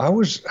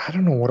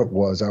don't know what it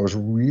was. I was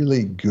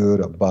really good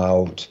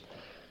about,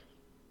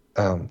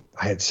 I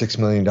had $6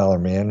 Million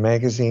Man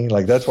magazine.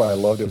 That's why I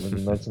loved it when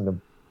you mentioned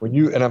them.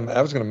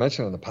 I was going to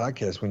mention on the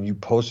podcast, when you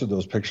posted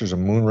those pictures of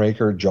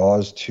Moonraker,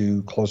 Jaws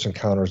 2, Close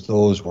Encounters,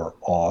 those were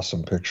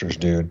awesome pictures,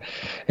 dude.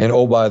 And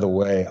oh, by the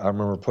way, I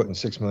remember putting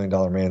 $6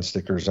 Million Man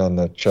stickers on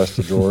the chest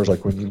of drawers.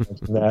 When you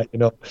mentioned that,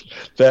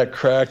 that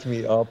cracked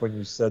me up when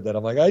you said that.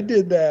 I'm like, I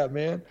did that,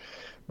 man.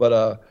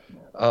 But,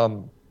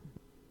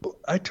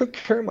 I took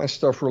care of my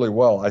stuff really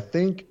well. I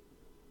think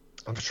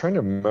I was trying to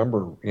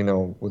remember,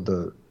 with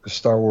the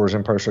Star Wars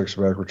Empire Strikes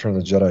Back, Return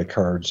of the Jedi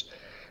cards,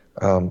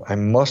 I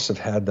must have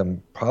had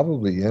them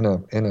probably in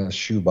a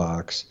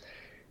shoebox,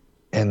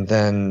 and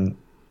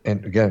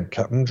again,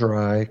 kept them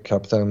dry,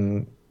 kept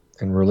them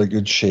in really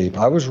good shape.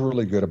 I was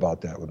really good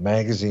about that with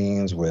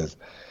magazines, with,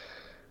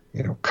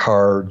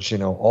 cards,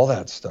 all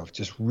that stuff.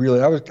 Just really,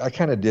 I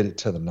kind of did it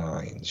to the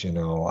nines,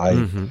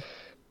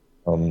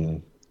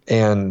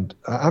 and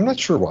I'm not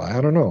sure why.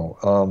 I don't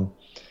know.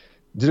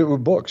 Did it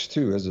with books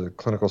too. As a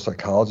clinical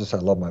psychologist, I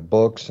love my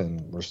books,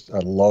 and I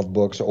love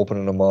books,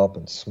 opening them up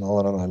and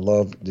smelling them. I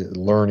love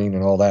learning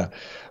and all that,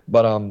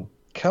 but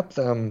kept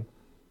them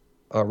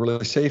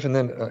really safe. And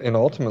then and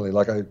ultimately, I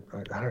was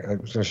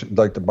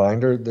gonna the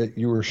binder that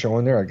you were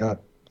showing there, I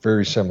got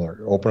very similar.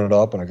 Open it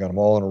up, and I got them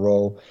all in a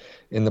row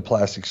in the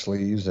plastic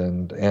sleeves.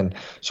 And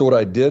so what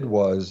I did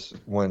was,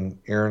 when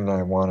Aaron and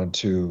I wanted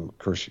to, of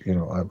course,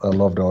 I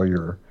loved all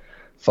your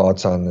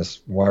thoughts on this.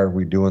 Why are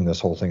we doing this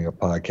whole thing of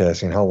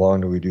podcasting? How long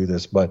do we do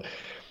this? But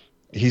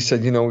he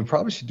said, we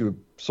probably should do a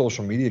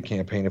social media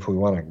campaign if we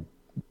want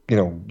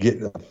to,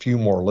 get a few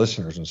more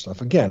listeners and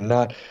stuff. Again,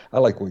 I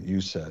like what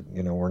you said,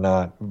 we're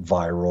not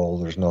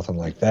viral. There's nothing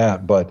like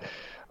that. But,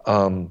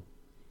 and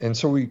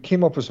so we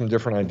came up with some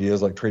different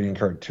ideas, like Trading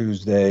Card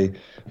Tuesday,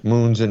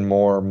 Moons and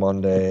More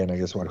Monday, and I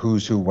guess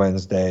Who's Who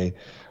Wednesday,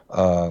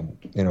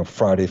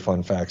 Friday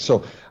fun facts.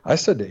 So I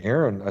said to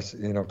Aaron,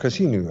 because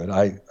he knew it,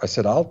 I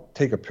said, I'll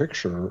take a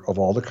picture of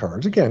all the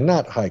cards. Again,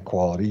 not high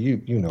quality,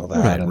 you know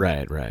that.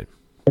 Right.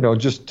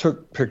 Just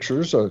took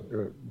pictures,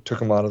 took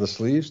them out of the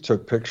sleeves,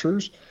 took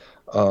pictures,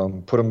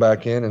 put them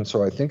back in. And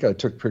so I think I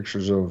took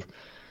pictures of,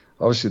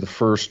 obviously, the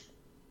first,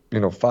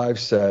 5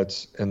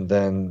 sets, and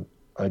then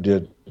I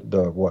did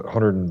the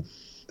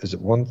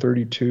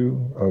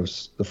 132 of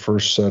the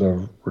first set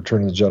of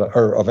Return of the Jedi,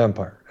 or of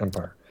Empire. Is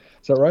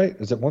that right?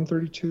 Is it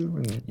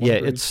 132? Yeah,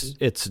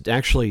 it's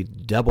actually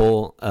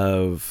double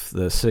of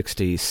the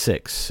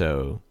 66.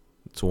 So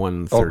It's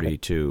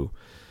 132.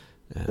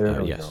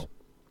 There we yes. go.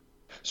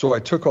 So I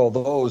took all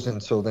those,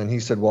 and so then he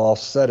said, well, I'll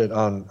set it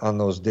on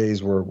those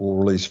days where we'll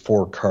release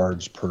 4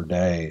 cards per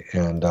day,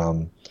 and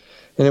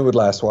it would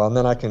last a while, and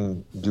then I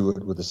can do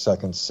it with the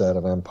second set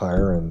of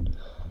Empire and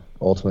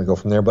ultimately go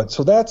from there. But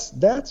so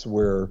that's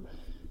where,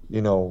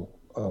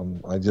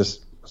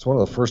 it's one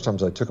of the first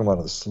times I took them out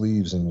of the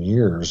sleeves in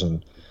years,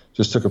 and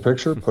just took a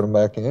picture, put them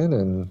back in,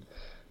 and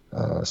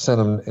sent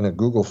them in a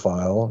Google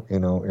file.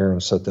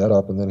 Aaron set that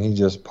up, and then he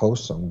just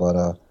posts them.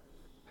 But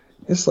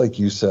it's like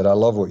you said. I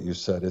love what you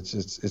said.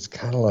 It's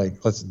kind of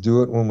like, let's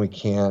do it when we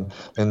can.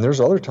 And there's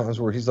other times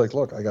where he's like,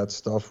 look, I got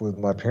stuff with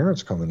my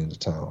parents coming into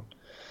town.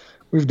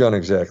 We've done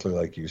exactly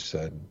like you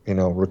said.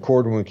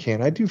 Record when we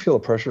can. I do feel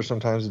the pressure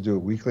sometimes to do it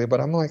weekly,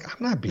 but I'm like,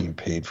 I'm not being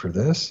paid for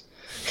this.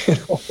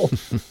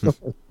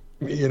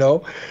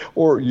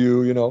 Or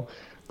you.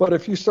 But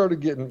if you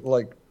started getting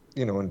like,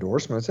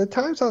 endorsements, at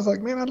times I was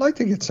like, man, I'd like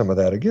to get some of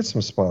that, or get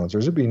some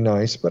sponsors. It'd be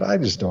nice, but I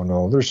just don't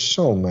know. There's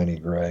so many,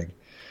 Greg.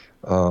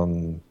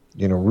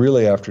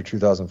 Really after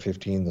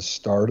 2015, the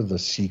start of the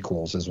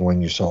sequels is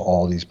when you saw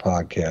all these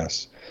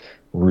podcasts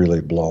really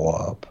blow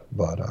up.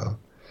 But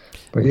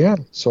yeah,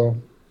 so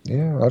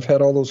yeah, I've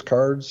had all those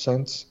cards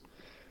since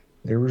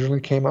they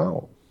originally came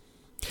out.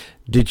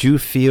 Did you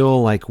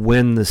feel like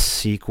when the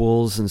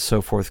sequels and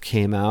so forth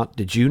came out,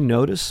 did you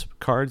notice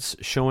cards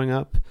showing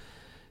up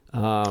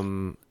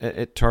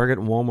at Target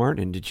and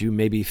Walmart? And did you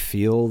maybe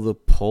feel the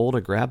pull to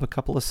grab a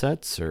couple of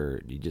sets,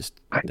 or you just...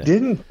 I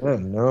didn't.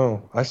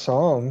 No, I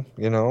saw them,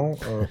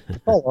 probably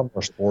a lot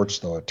more sports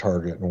though at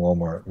Target and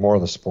Walmart, more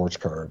of the sports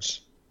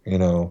cards,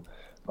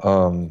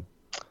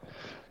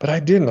 but I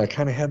didn't. I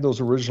kind of had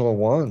those original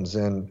ones,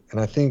 and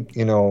I think,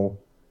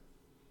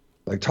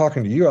 like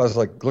talking to you, I was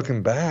like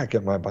looking back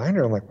at my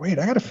binder. I'm like, wait,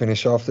 I got to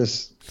finish off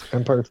this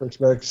Empire Strikes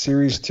Back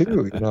Series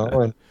 2,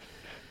 and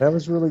that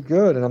was really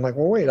good. And I'm like,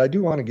 well, wait, I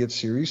do want to get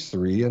Series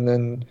 3 and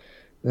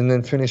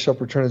then finish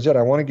up Return of the Jedi.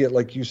 I want to get,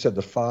 like you said,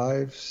 the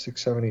 5,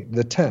 6, 7, 8,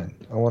 the 10.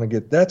 I want to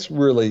get, that's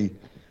really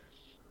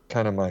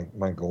kind of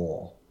my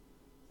goal,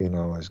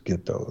 is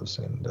get those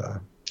and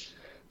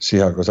see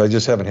how it goes. I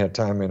just haven't had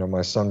time.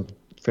 My son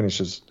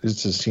finishes,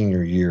 it's his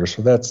senior year,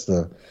 so that's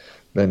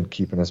been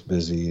keeping us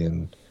busy.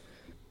 And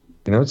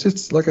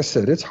it's like I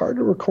said, it's hard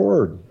to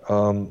record.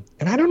 And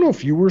I don't know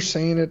if you were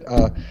saying it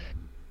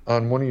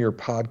on one of your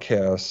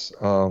podcasts.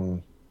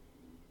 Well,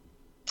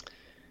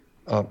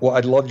 I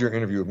loved your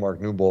interview with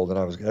Mark Newbold, and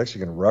I was actually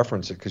going to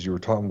reference it because you were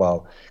talking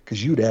about,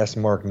 because you'd asked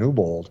Mark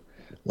Newbold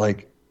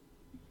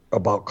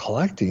about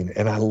collecting,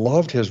 and I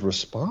loved his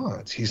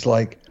response. He's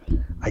like,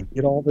 I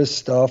get all this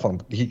stuff.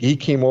 He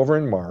came over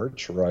in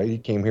March, right? He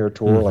came here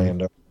to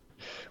Orlando,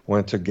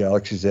 went to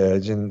Galaxy's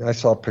Edge, and I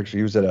saw a picture.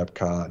 He was at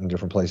Epcot and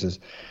different places.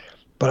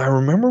 But I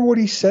remember what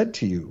he said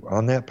to you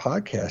on that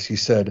podcast. He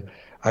said,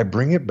 I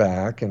bring it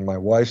back, and my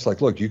wife's like,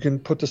 look, you can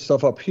put the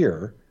stuff up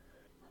here.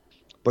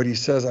 But he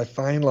says, I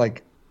find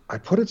like I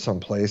put it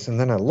someplace, and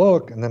then I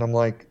look, and then I'm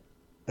like,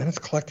 then it's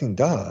collecting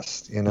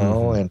dust,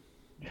 And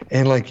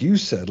like you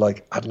said,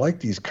 like, I'd like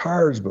these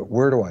cards, but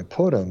where do I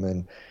put them?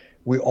 And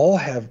we've all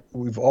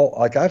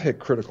like, I've hit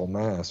critical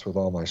mass with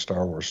all my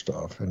Star Wars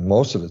stuff, and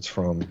most of it's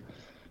from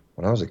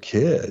when I was a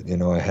kid.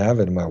 I have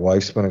it, and my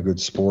wife's been a good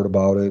sport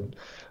about it.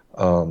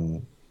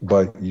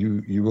 But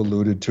you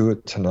alluded to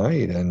it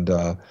tonight, and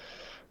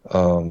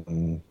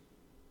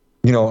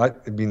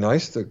it'd be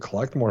nice to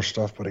collect more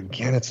stuff, but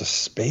again, it's a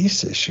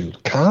space issue.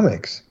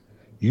 Comics,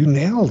 you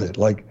nailed it.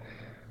 Like,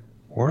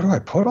 where do I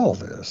put all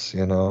this?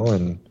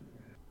 And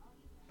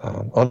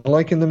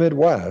unlike in the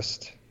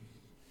Midwest,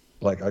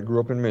 like I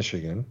grew up in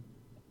Michigan.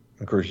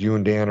 Of course, you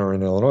and Dan are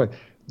in Illinois.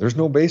 There's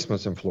no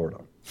basements in Florida.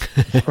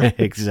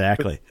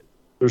 Exactly.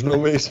 There's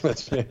no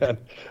basements, man.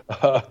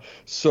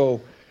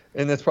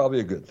 And that's probably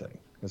a good thing.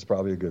 It's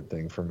probably a good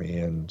thing for me.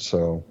 And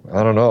so,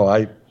 I don't know.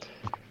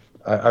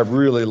 I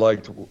really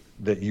liked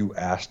that you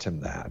asked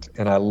him that.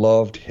 And I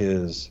loved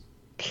his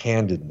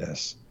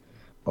candidness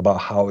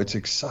about how it's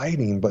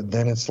exciting, but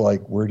then it's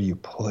like, where do you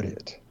put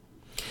it?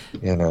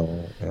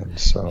 And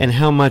so. And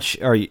how much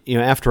are you,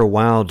 after a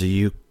while, do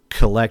you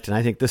collect? And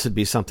I think this would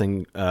be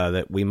something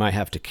that we might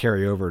have to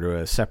carry over to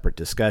a separate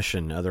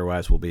discussion.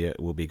 Otherwise, we'll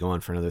be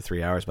going for another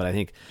 3 hours. But I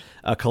think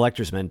a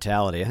collector's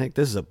mentality. I think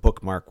this is a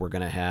bookmark we're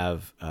going to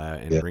have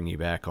and bring you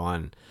back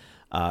on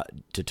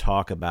to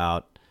talk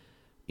about.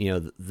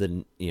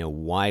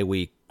 Why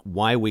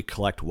we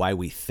collect, why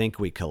we think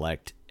we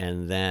collect,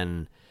 and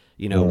then.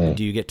 Do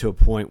you get to a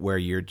point where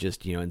you're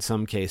just, in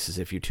some cases,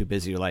 if you're too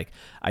busy, you're like,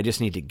 I just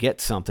need to get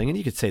something. And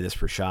you could say this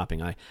for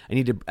shopping. I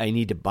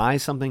need to buy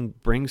something,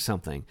 bring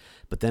something.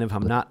 But then if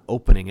I'm not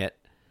opening it,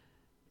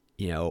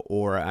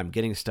 or I'm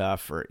getting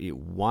stuff, or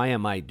why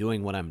am I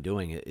doing what I'm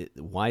doing?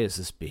 Why is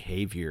this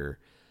behavior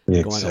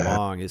going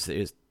along?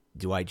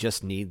 Do I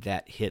just need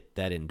that hit,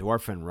 that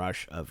endorphin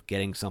rush of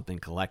getting something,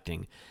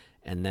 collecting?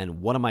 And then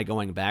what am I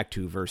going back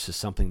to versus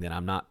something that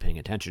I'm not paying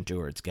attention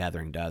to, or it's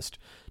gathering dust?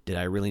 Did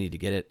I really need to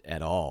get it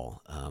at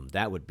all?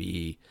 That would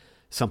be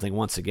something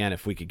once again,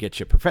 if we could get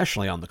you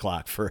professionally on the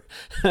clock for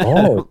for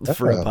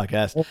a Yeah.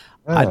 podcast, Yeah.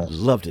 I'd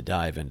love to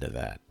dive into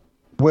that.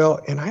 Well,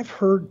 and I've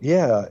heard,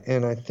 yeah,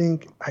 and I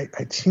think I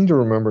seem to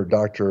remember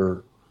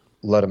Dr.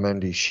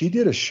 Letamendi. She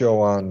did a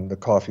show on the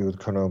Coffee with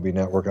Kenobi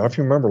network. I don't know if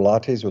you remember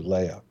Lattes with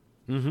Leia.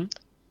 Mm-hmm.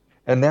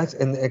 And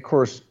of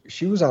course,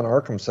 she was on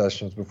Arkham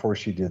Sessions before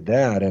she did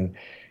that,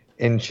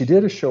 and she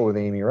did a show with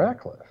Amy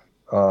Ratcliffe.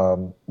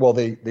 Well,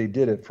 they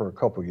did it for a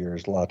couple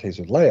years, Lattes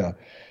with Leia,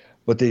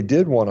 but they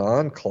did one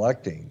on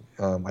collecting.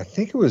 I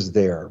think it was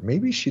there.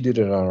 Maybe she did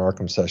it on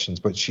Arkham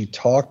Sessions, but she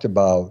talked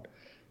about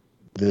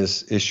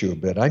this issue a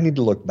bit. I need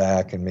to look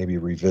back and maybe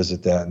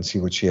revisit that and see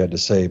what she had to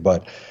say.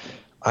 But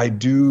I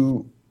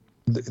do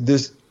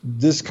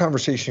this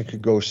conversation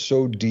could go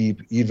so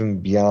deep, even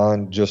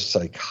beyond just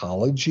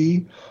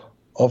psychology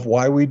of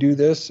why we do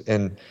this.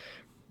 And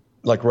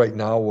like right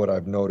now, what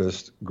I've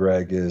noticed,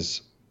 Greg,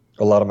 is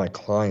a lot of my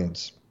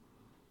clients,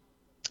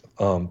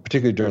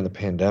 particularly during the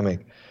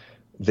pandemic,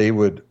 they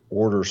would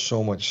order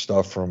so much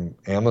stuff from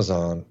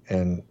Amazon,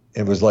 and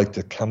it was like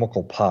the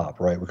chemical pop,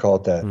 right? We call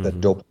it that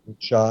dopamine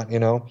shot,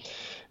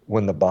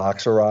 when the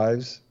box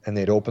arrives and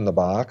they'd open the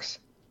box.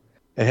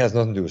 It has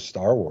nothing to do with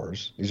Star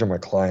Wars. These are my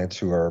clients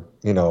who are,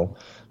 a little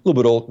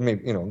bit old,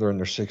 maybe, they're in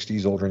their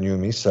 60s, older than you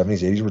and me,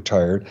 70s, 80s,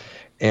 retired.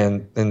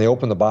 And they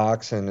open the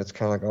box and it's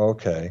kind of like, oh,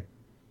 okay,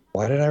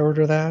 why did I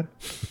order that?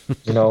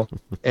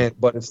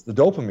 But it's the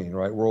dopamine,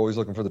 right? We're always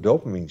looking for the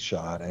dopamine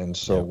shot. And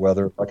so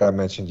whether, like I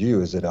mentioned to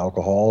you, is it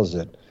alcohol? Is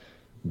it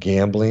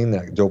gambling,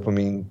 that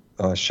dopamine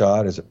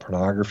shot? Is it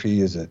pornography?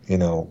 Is it,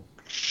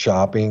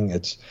 shopping?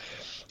 It's,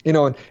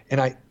 and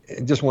I,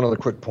 just one other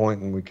quick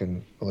point and we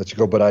can let you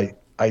go, but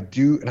I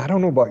do, and I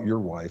don't know about your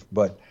wife,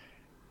 but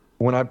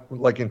when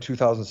like in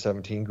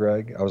 2017,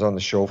 Greg, I was on the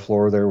show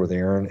floor there with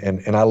Aaron,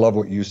 and I love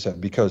what you said,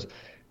 because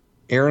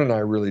Aaron and I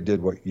really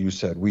did what you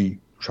said. We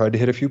tried to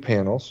hit a few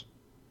panels,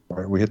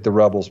 right? We hit the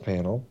Rebels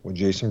panel with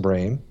Jason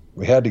Brain.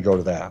 We had to go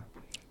to that.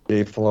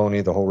 Dave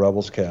Filoni, the whole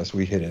Rebels cast,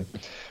 we hit it.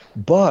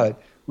 But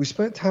we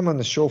spent time on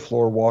the show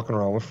floor walking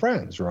around with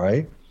friends,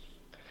 right?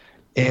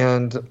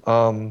 And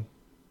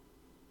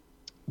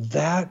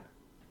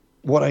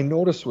what I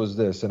noticed was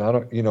this, and I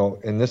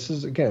don't, and this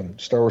is, again,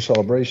 Star Wars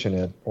Celebration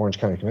at Orange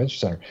County Convention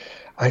Center.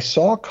 I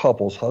saw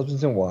couples,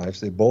 husbands and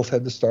wives, they both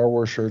had the Star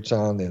Wars shirts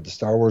on, they had the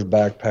Star Wars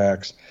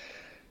backpacks.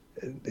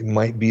 They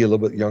might be a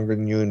little bit younger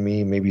than you and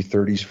me, maybe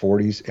 30s,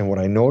 40s. And what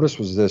I noticed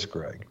was this,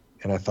 Greg,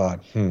 and I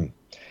thought,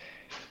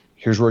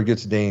 here's where it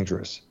gets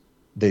dangerous.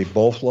 They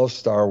both love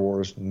Star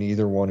Wars.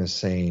 Neither one is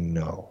saying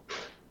no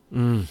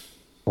for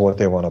what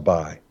they want to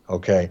buy.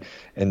 Okay.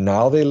 And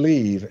now they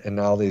leave, and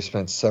now they've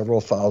spent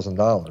several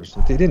 $1,000s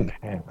that they didn't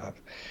have.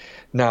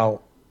 Now,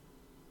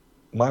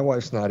 my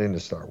wife's not into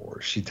Star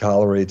Wars. She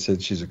tolerates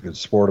it. She's a good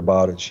sport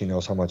about it. She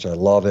knows how much I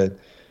love it.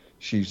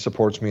 She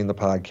supports me in the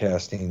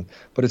podcasting,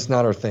 but it's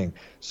not her thing.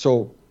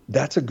 So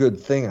that's a good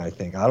thing, I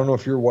think. I don't know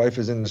if your wife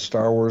is into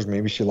Star Wars.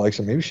 Maybe she likes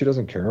it. Maybe she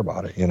doesn't care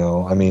about it,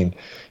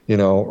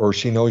 or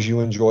she knows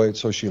you enjoy it,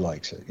 so she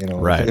likes it,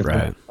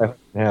 Right. I'm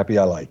happy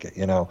I like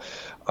it,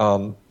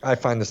 I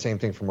find the same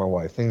thing for my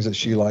wife. Things that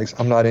she likes,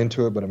 I'm not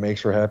into it, but it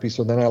makes her happy.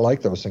 So then I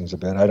like those things a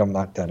bit. I'm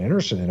not that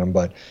interested in them,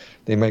 but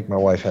they make my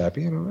wife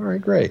happy. All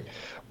right, great.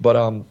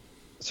 But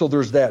so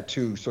there's that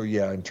too. So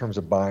yeah, in terms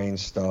of buying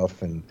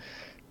stuff and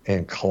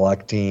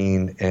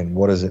collecting and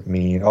what does it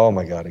mean? Oh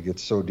my God, it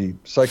gets so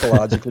deep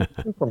psychologically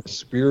from a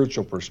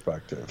spiritual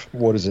perspective.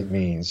 What does it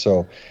mean?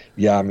 So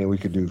yeah, I mean, we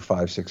could do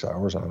 5-6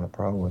 hours on it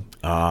probably.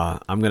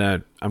 I'm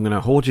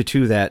gonna hold you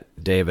to that,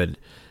 David.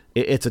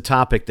 It's a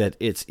topic that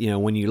it's,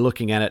 when you're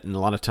looking at it, and a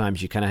lot of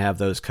times you kind of have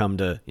those come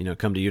to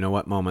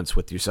what moments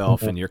with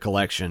yourself and your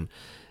collection.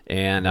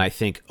 And I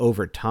think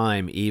over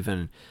time,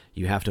 even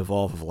you have to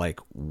evolve of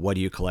like, what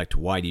do you collect?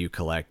 Why do you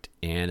collect?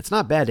 And it's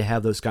not bad to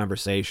have those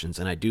conversations.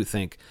 And I do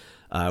think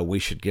we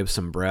should give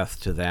some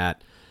breath to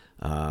that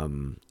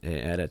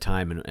at a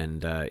time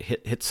and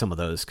hit some of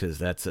those, because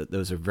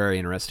those are very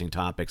interesting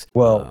topics.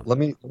 Well, let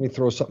me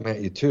throw something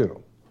at you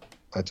too.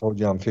 I told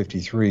you I'm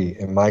 53,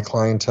 and my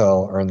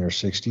clientele are in their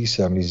 60s,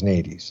 70s, and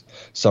 80s.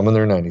 Some in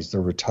their 90s.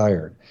 They're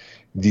retired.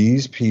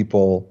 These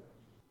people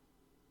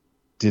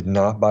did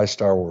not buy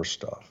Star Wars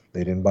stuff.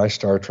 They didn't buy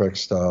Star Trek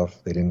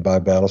stuff. They didn't buy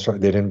Battlestar.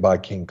 They didn't buy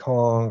King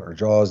Kong or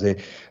Jaws. They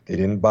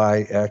didn't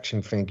buy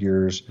action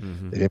figures.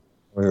 They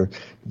didn't.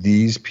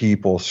 These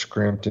people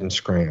scrimped and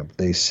scramped.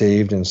 They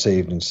saved and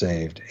saved and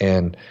saved.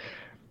 And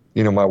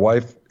my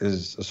wife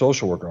is a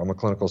social worker. I'm a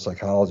clinical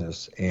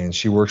psychologist, and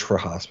she works for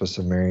a hospice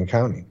in Marion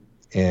County.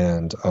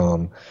 And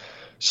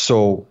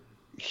so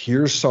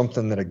here's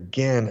something that,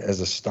 again, as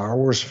a Star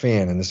Wars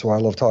fan, and this is why I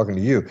love talking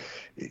to you,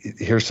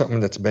 here's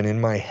something that's been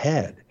in my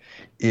head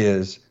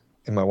is,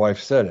 and my wife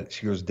said it,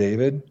 she goes,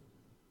 David,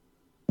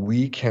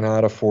 we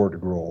cannot afford to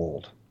grow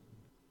old.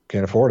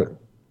 Can't afford it.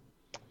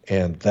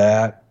 And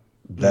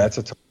that's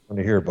a tough one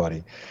to hear,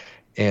 buddy.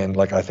 And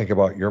like, I think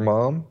about your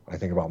mom, I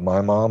think about my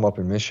mom up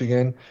in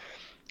Michigan.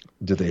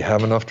 Do they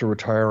have enough to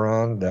retire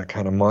on, that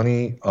kind of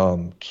money?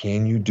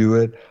 Can you do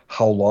it?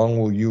 How long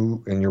will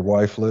you and your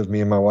wife live,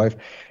 me and my wife?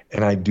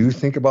 And I do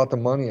think about the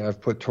money I've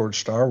put towards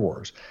Star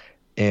Wars.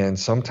 And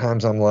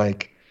sometimes I'm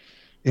like,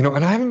 and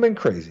I haven't been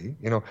crazy,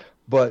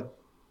 but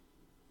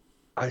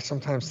I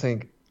sometimes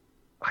think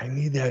I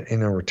need that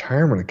in a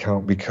retirement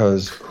account,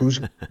 because who's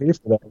going to pay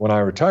for that when I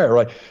retire,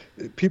 right?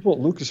 People at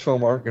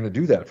Lucasfilm aren't going to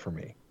do that for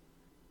me,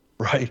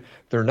 right?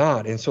 They're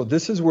not. And so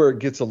this is where it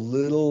gets a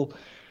little,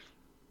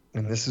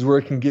 and this is where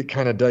it can get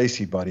kind of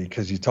dicey, buddy,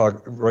 because you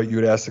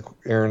had asked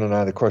Aaron and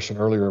I the question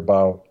earlier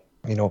about,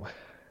 do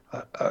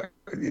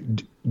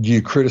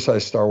you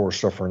criticize Star Wars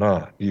stuff or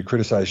not? Do you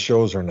criticize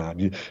shows or not?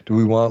 Do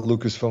we want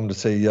Lucasfilm to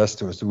say yes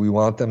to us? Do we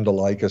want them to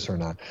like us or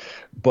not?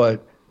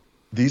 But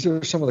these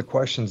are some of the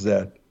questions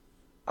that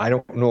I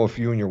don't know if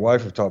you and your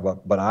wife have talked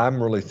about, but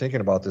I'm really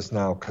thinking about this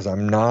now, because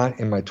I'm not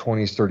in my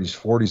 20s, 30s,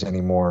 40s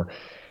anymore.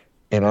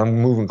 And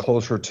I'm moving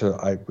closer to,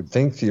 I would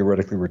think,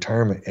 theoretically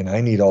retirement, and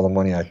I need all the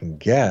money I can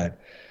get.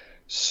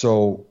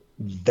 So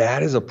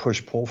that is a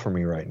push-pull for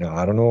me right now.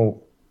 I don't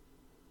know.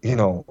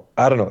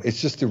 I don't know.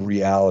 It's just the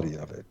reality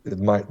of it.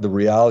 The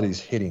reality is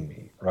hitting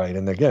me, right?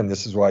 And again,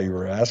 this is why you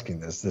were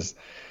asking this.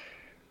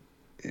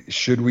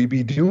 Should we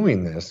be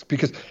doing this?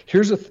 Because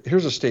here's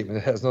a statement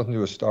that has nothing to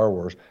do with Star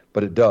Wars,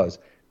 but it does.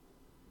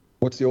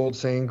 What's the old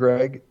saying,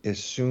 Greg?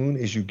 As soon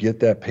as you get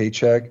that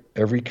paycheck,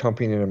 every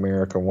company in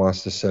America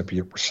wants to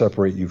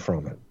separate you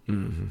from it.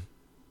 Mm-hmm.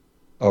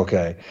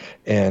 Okay.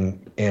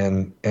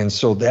 And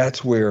so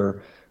that's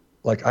where,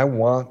 like, I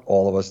want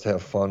all of us to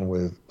have fun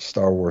with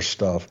Star Wars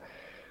stuff.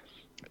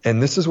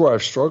 And this is where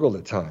I've struggled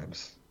at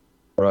times,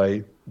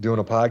 right? Doing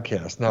a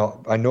podcast.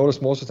 Now, I notice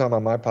most of the time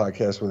on my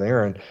podcast with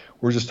Aaron,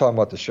 we're just talking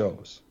about the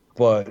shows.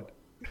 But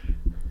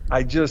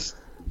I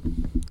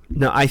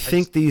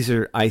think these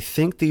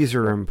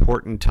are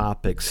important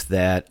topics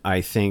that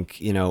I think,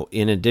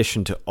 in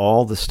addition to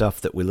all the stuff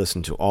that we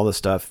listen to, all the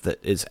stuff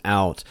that is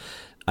out,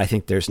 I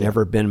think there's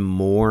never been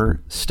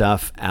more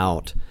stuff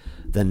out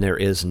than there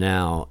is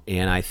now.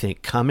 And I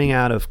think coming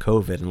out of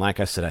COVID, and like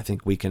I said, I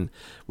think we can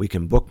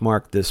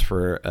bookmark this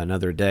for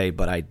another day,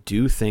 but I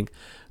do think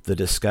the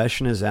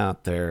discussion is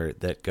out there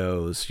that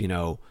goes,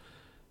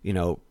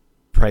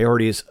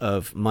 priorities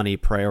of money,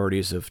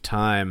 priorities of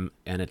time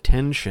and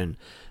attention,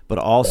 but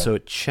also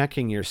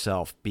checking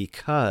yourself,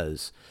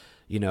 because,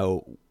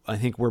 I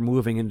think we're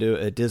moving into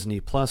a Disney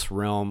Plus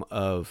realm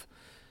of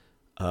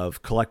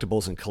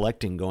collectibles and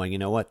collecting, going,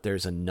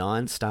 there's a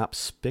nonstop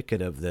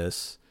spigot of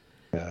this.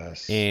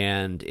 Yes.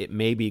 And it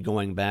may be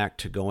going back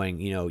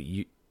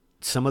to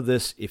some of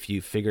this, if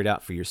you figure it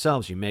out for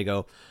yourselves, you may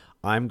go,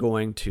 I'm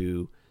going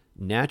to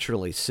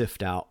naturally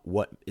sift out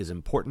what is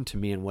important to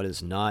me and what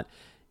is not,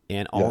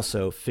 and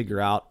also figure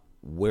out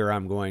where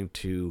I'm going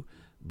to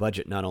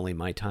budget not only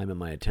my time and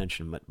my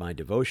attention, but my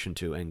devotion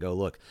to, and go,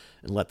 look,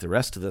 and let the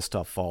rest of this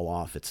stuff fall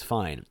off. It's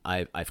fine.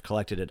 I've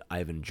collected it.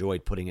 I've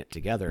enjoyed putting it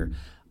together.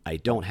 I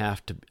don't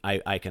have to,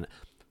 I can,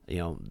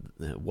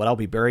 what I'll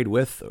be buried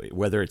with,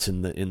 whether it's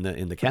in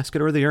the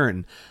casket or the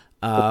urn,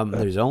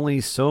 there's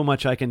only so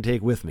much I can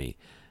take with me.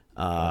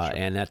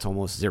 And that's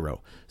almost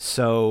zero.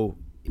 So,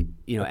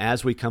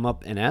 as we come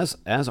up, and as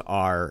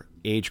our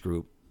age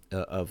group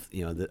of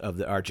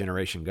our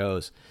generation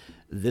goes,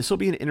 this will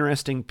be an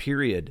interesting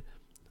period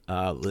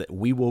that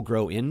we will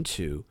grow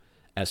into,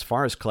 as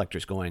far as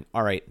collectors going,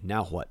 all right,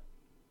 now what?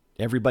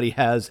 Everybody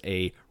has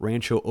a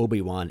Rancho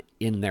Obi-Wan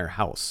in their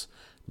house.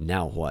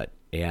 Now what?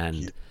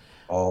 And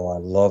oh, I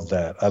love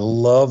that. I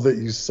love that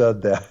you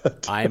said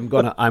that. I'm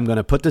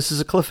gonna put this as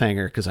a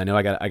cliffhanger, because I know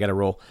I got to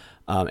roll.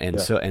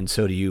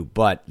 So do you.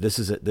 But this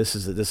is a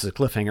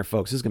cliffhanger,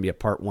 folks. This is gonna be a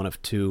part 1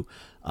 of 2.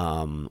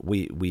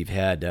 We've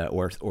had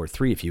or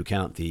 3 if you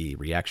count the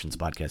reactions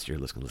podcast you're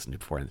listening to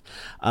before.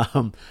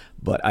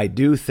 But I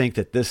do think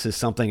that this is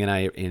something,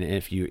 and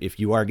if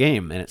you are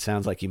game, and it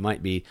sounds like you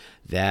might be,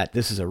 that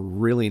this is a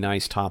really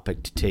nice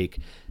topic to take,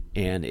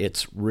 and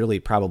it's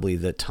really probably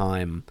the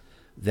time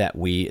that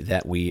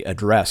we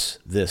address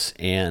this,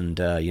 and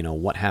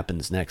what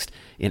happens next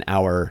in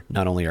our,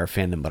 not only our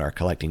fandom, but our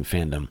collecting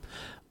fandom.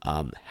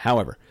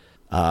 However,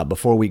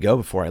 before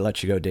I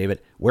let you go,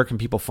 David, where can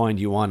people find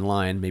you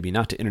online? Maybe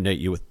not to inundate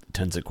you with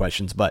tons of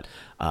questions, but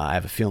I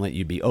have a feeling that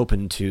you'd be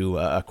open to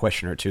a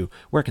question or two.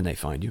 Where can they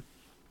find you?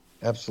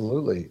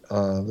 Absolutely.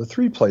 The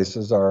 3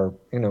 places are,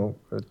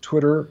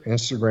 Twitter,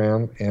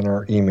 Instagram, and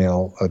our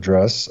email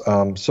address.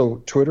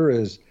 So Twitter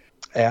is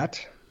at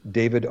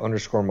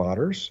David_Modders,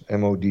 Modders.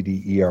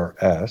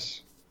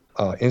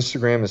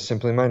 Instagram is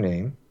simply my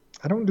name.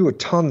 I don't do a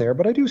ton there,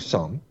 but I do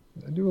some.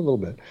 I do a little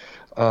bit.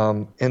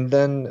 And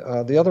then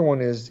the other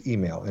one is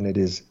email, and it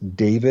is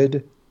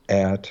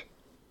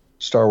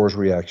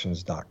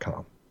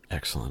david@StarWarsReactions.com.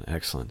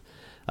 Excellent.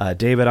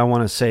 David, I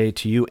want to say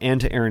to you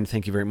and to Aaron,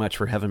 thank you very much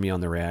for having me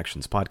on the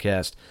Reactions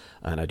podcast,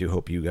 and I do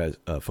hope you guys,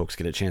 folks,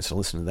 get a chance to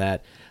listen to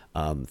that.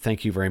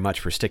 Thank you very much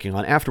for sticking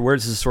on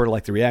afterwards. This is sort of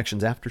like the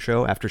Reactions after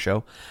show.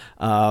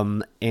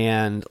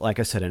 And like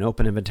I said, an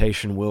open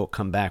invitation. We'll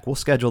come back. We'll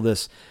schedule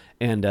this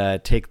and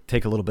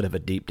take a little bit of a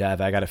deep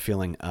dive. I got a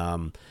feeling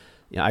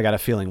I got a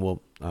feeling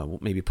we'll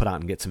maybe put out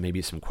and get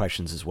some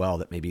questions as well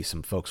that maybe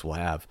some folks will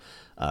have,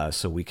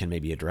 so we can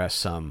maybe address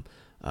some.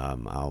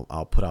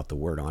 I'll put out the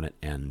word on it.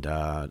 And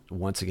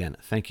once again,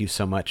 thank you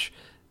so much.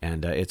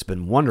 And it's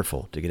been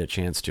wonderful to get a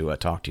chance to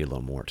talk to you a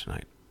little more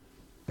tonight.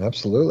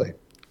 Absolutely.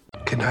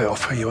 Can I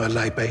offer you a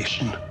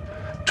libation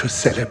to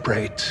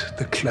celebrate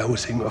the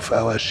closing of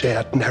our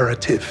shared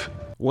narrative?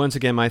 Once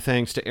again, my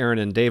thanks to Aaron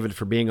and David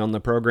for being on the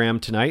program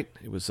tonight.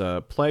 It was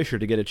a pleasure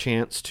to get a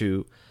chance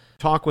to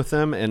talk with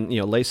them and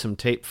lay some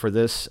tape for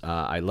this.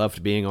 I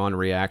loved being on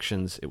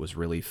Reactions. It was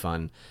really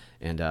fun.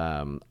 And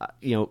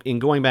in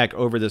going back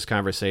over this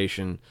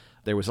conversation,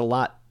 there was a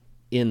lot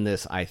in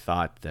this I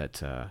thought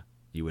that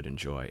you would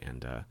enjoy,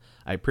 and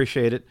I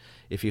appreciate it.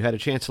 If you had a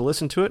chance to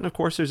listen to it, and of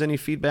course there's any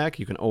feedback,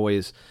 you can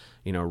always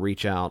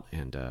reach out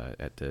and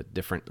at the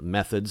different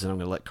methods, and I'm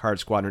going to let Card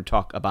Squadron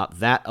talk about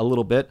that a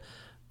little bit.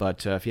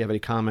 But if you have any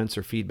comments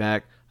or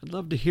feedback, I'd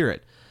love to hear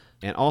it.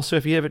 And also,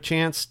 if you have a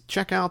chance,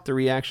 check out the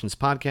Reactions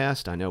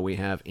podcast. I know we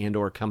have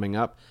Andor coming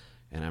up,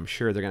 and I'm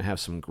sure they're going to have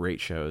some great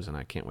shows, and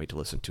I can't wait to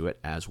listen to it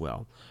as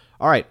well.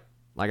 All right,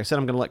 like I said,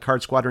 I'm going to let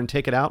Card Squadron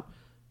take it out,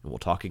 and we'll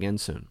talk again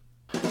soon.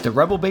 The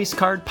Rebel Base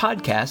Card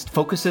podcast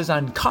focuses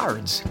on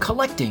cards,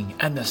 collecting,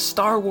 and the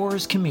Star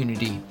Wars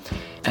community,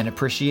 and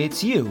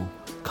appreciates you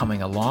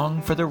coming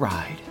along for the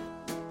ride.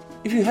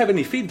 If you have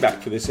any feedback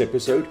for this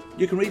episode,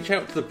 you can reach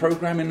out to the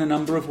program in a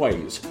number of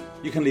ways.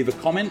 You can leave a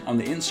comment on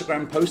the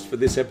Instagram post for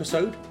this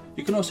episode.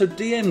 You can also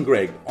DM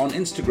Greg on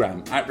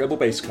Instagram at Rebel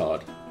Base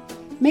Card.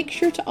 Make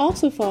sure to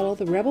also follow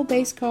the Rebel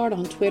Base Card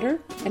on Twitter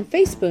and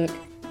Facebook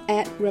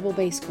at Rebel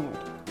Base Card.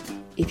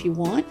 If you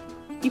want,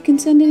 you can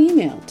send an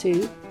email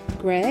to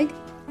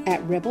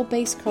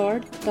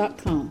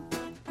greg@rebelbasecard.com.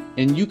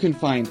 And you can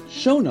find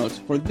show notes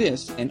for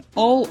this and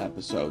all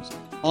episodes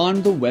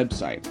on the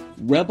website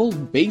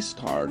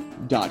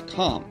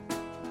rebelbasecard.com.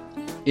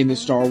 In the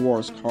Star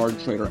Wars Card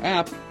Trader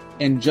app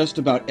and just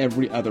about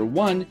every other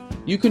one,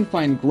 you can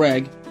find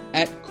Greg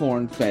at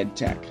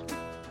CornFedTech.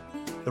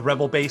 The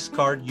Rebel Base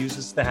Card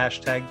uses the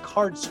hashtag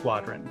Card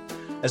Squadron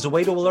as a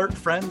way to alert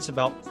friends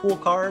about cool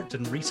cards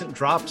and recent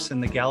drops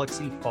in the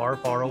galaxy far,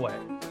 far away.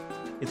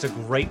 It's a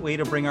great way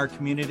to bring our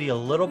community a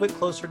little bit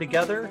closer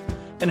together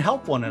and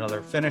help one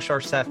another finish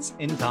our sets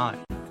in time.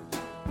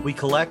 We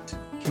collect,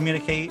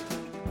 communicate,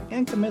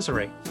 and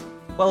commiserate.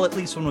 Well, at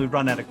least when we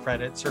run out of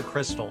credits or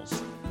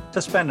crystals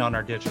to spend on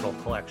our digital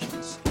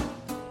collections.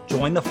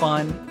 Join the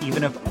fun,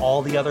 even if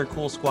all the other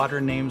cool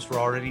squadron names were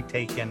already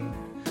taken.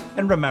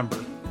 And remember,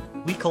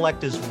 we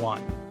collect as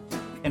one,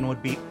 and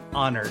would be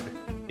honored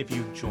if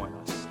you join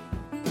us.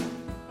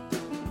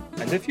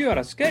 And if you are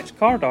a sketch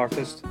card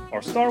artist,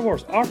 or Star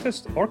Wars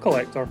artist or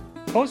collector,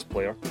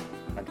 cosplayer,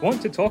 and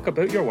want to talk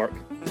about your work,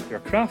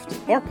 your craft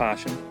or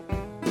passion,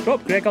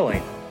 drop Greg a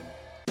line.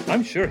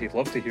 I'm sure he'd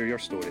love to hear your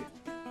story.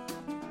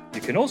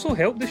 You can also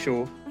help the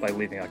show by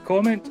leaving a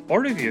comment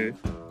or review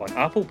on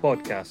Apple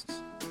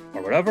Podcasts,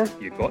 or wherever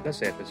you got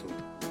this episode.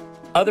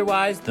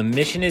 Otherwise, the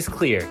mission is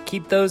clear.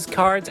 Keep those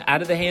cards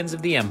out of the hands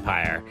of the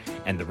Empire,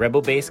 and the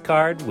Rebel Base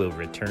Card will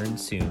return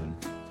soon.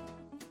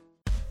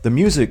 The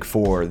music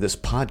for this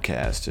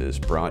podcast is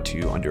brought to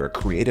you under a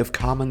Creative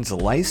Commons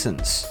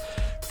license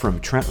from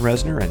Trent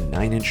Reznor and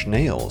Nine Inch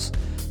Nails.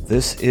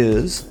 This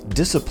is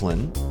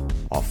Discipline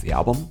off the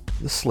album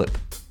The Slip.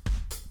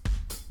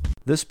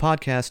 This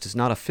podcast is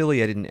not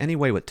affiliated in any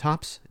way with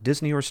Topps,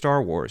 Disney, or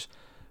Star Wars,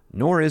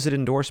 nor is it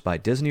endorsed by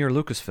Disney or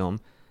Lucasfilm,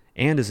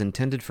 and is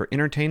intended for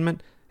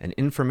entertainment and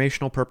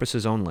informational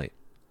purposes only.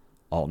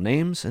 All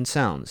names and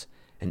sounds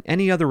and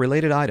any other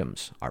related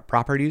items are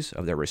properties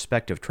of their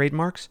respective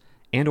trademarks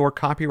and or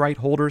copyright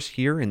holders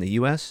here in the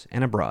U.S.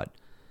 and abroad.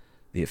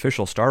 The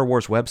official Star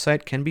Wars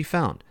website can be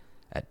found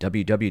at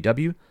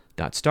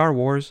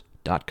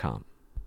www.starwars.com.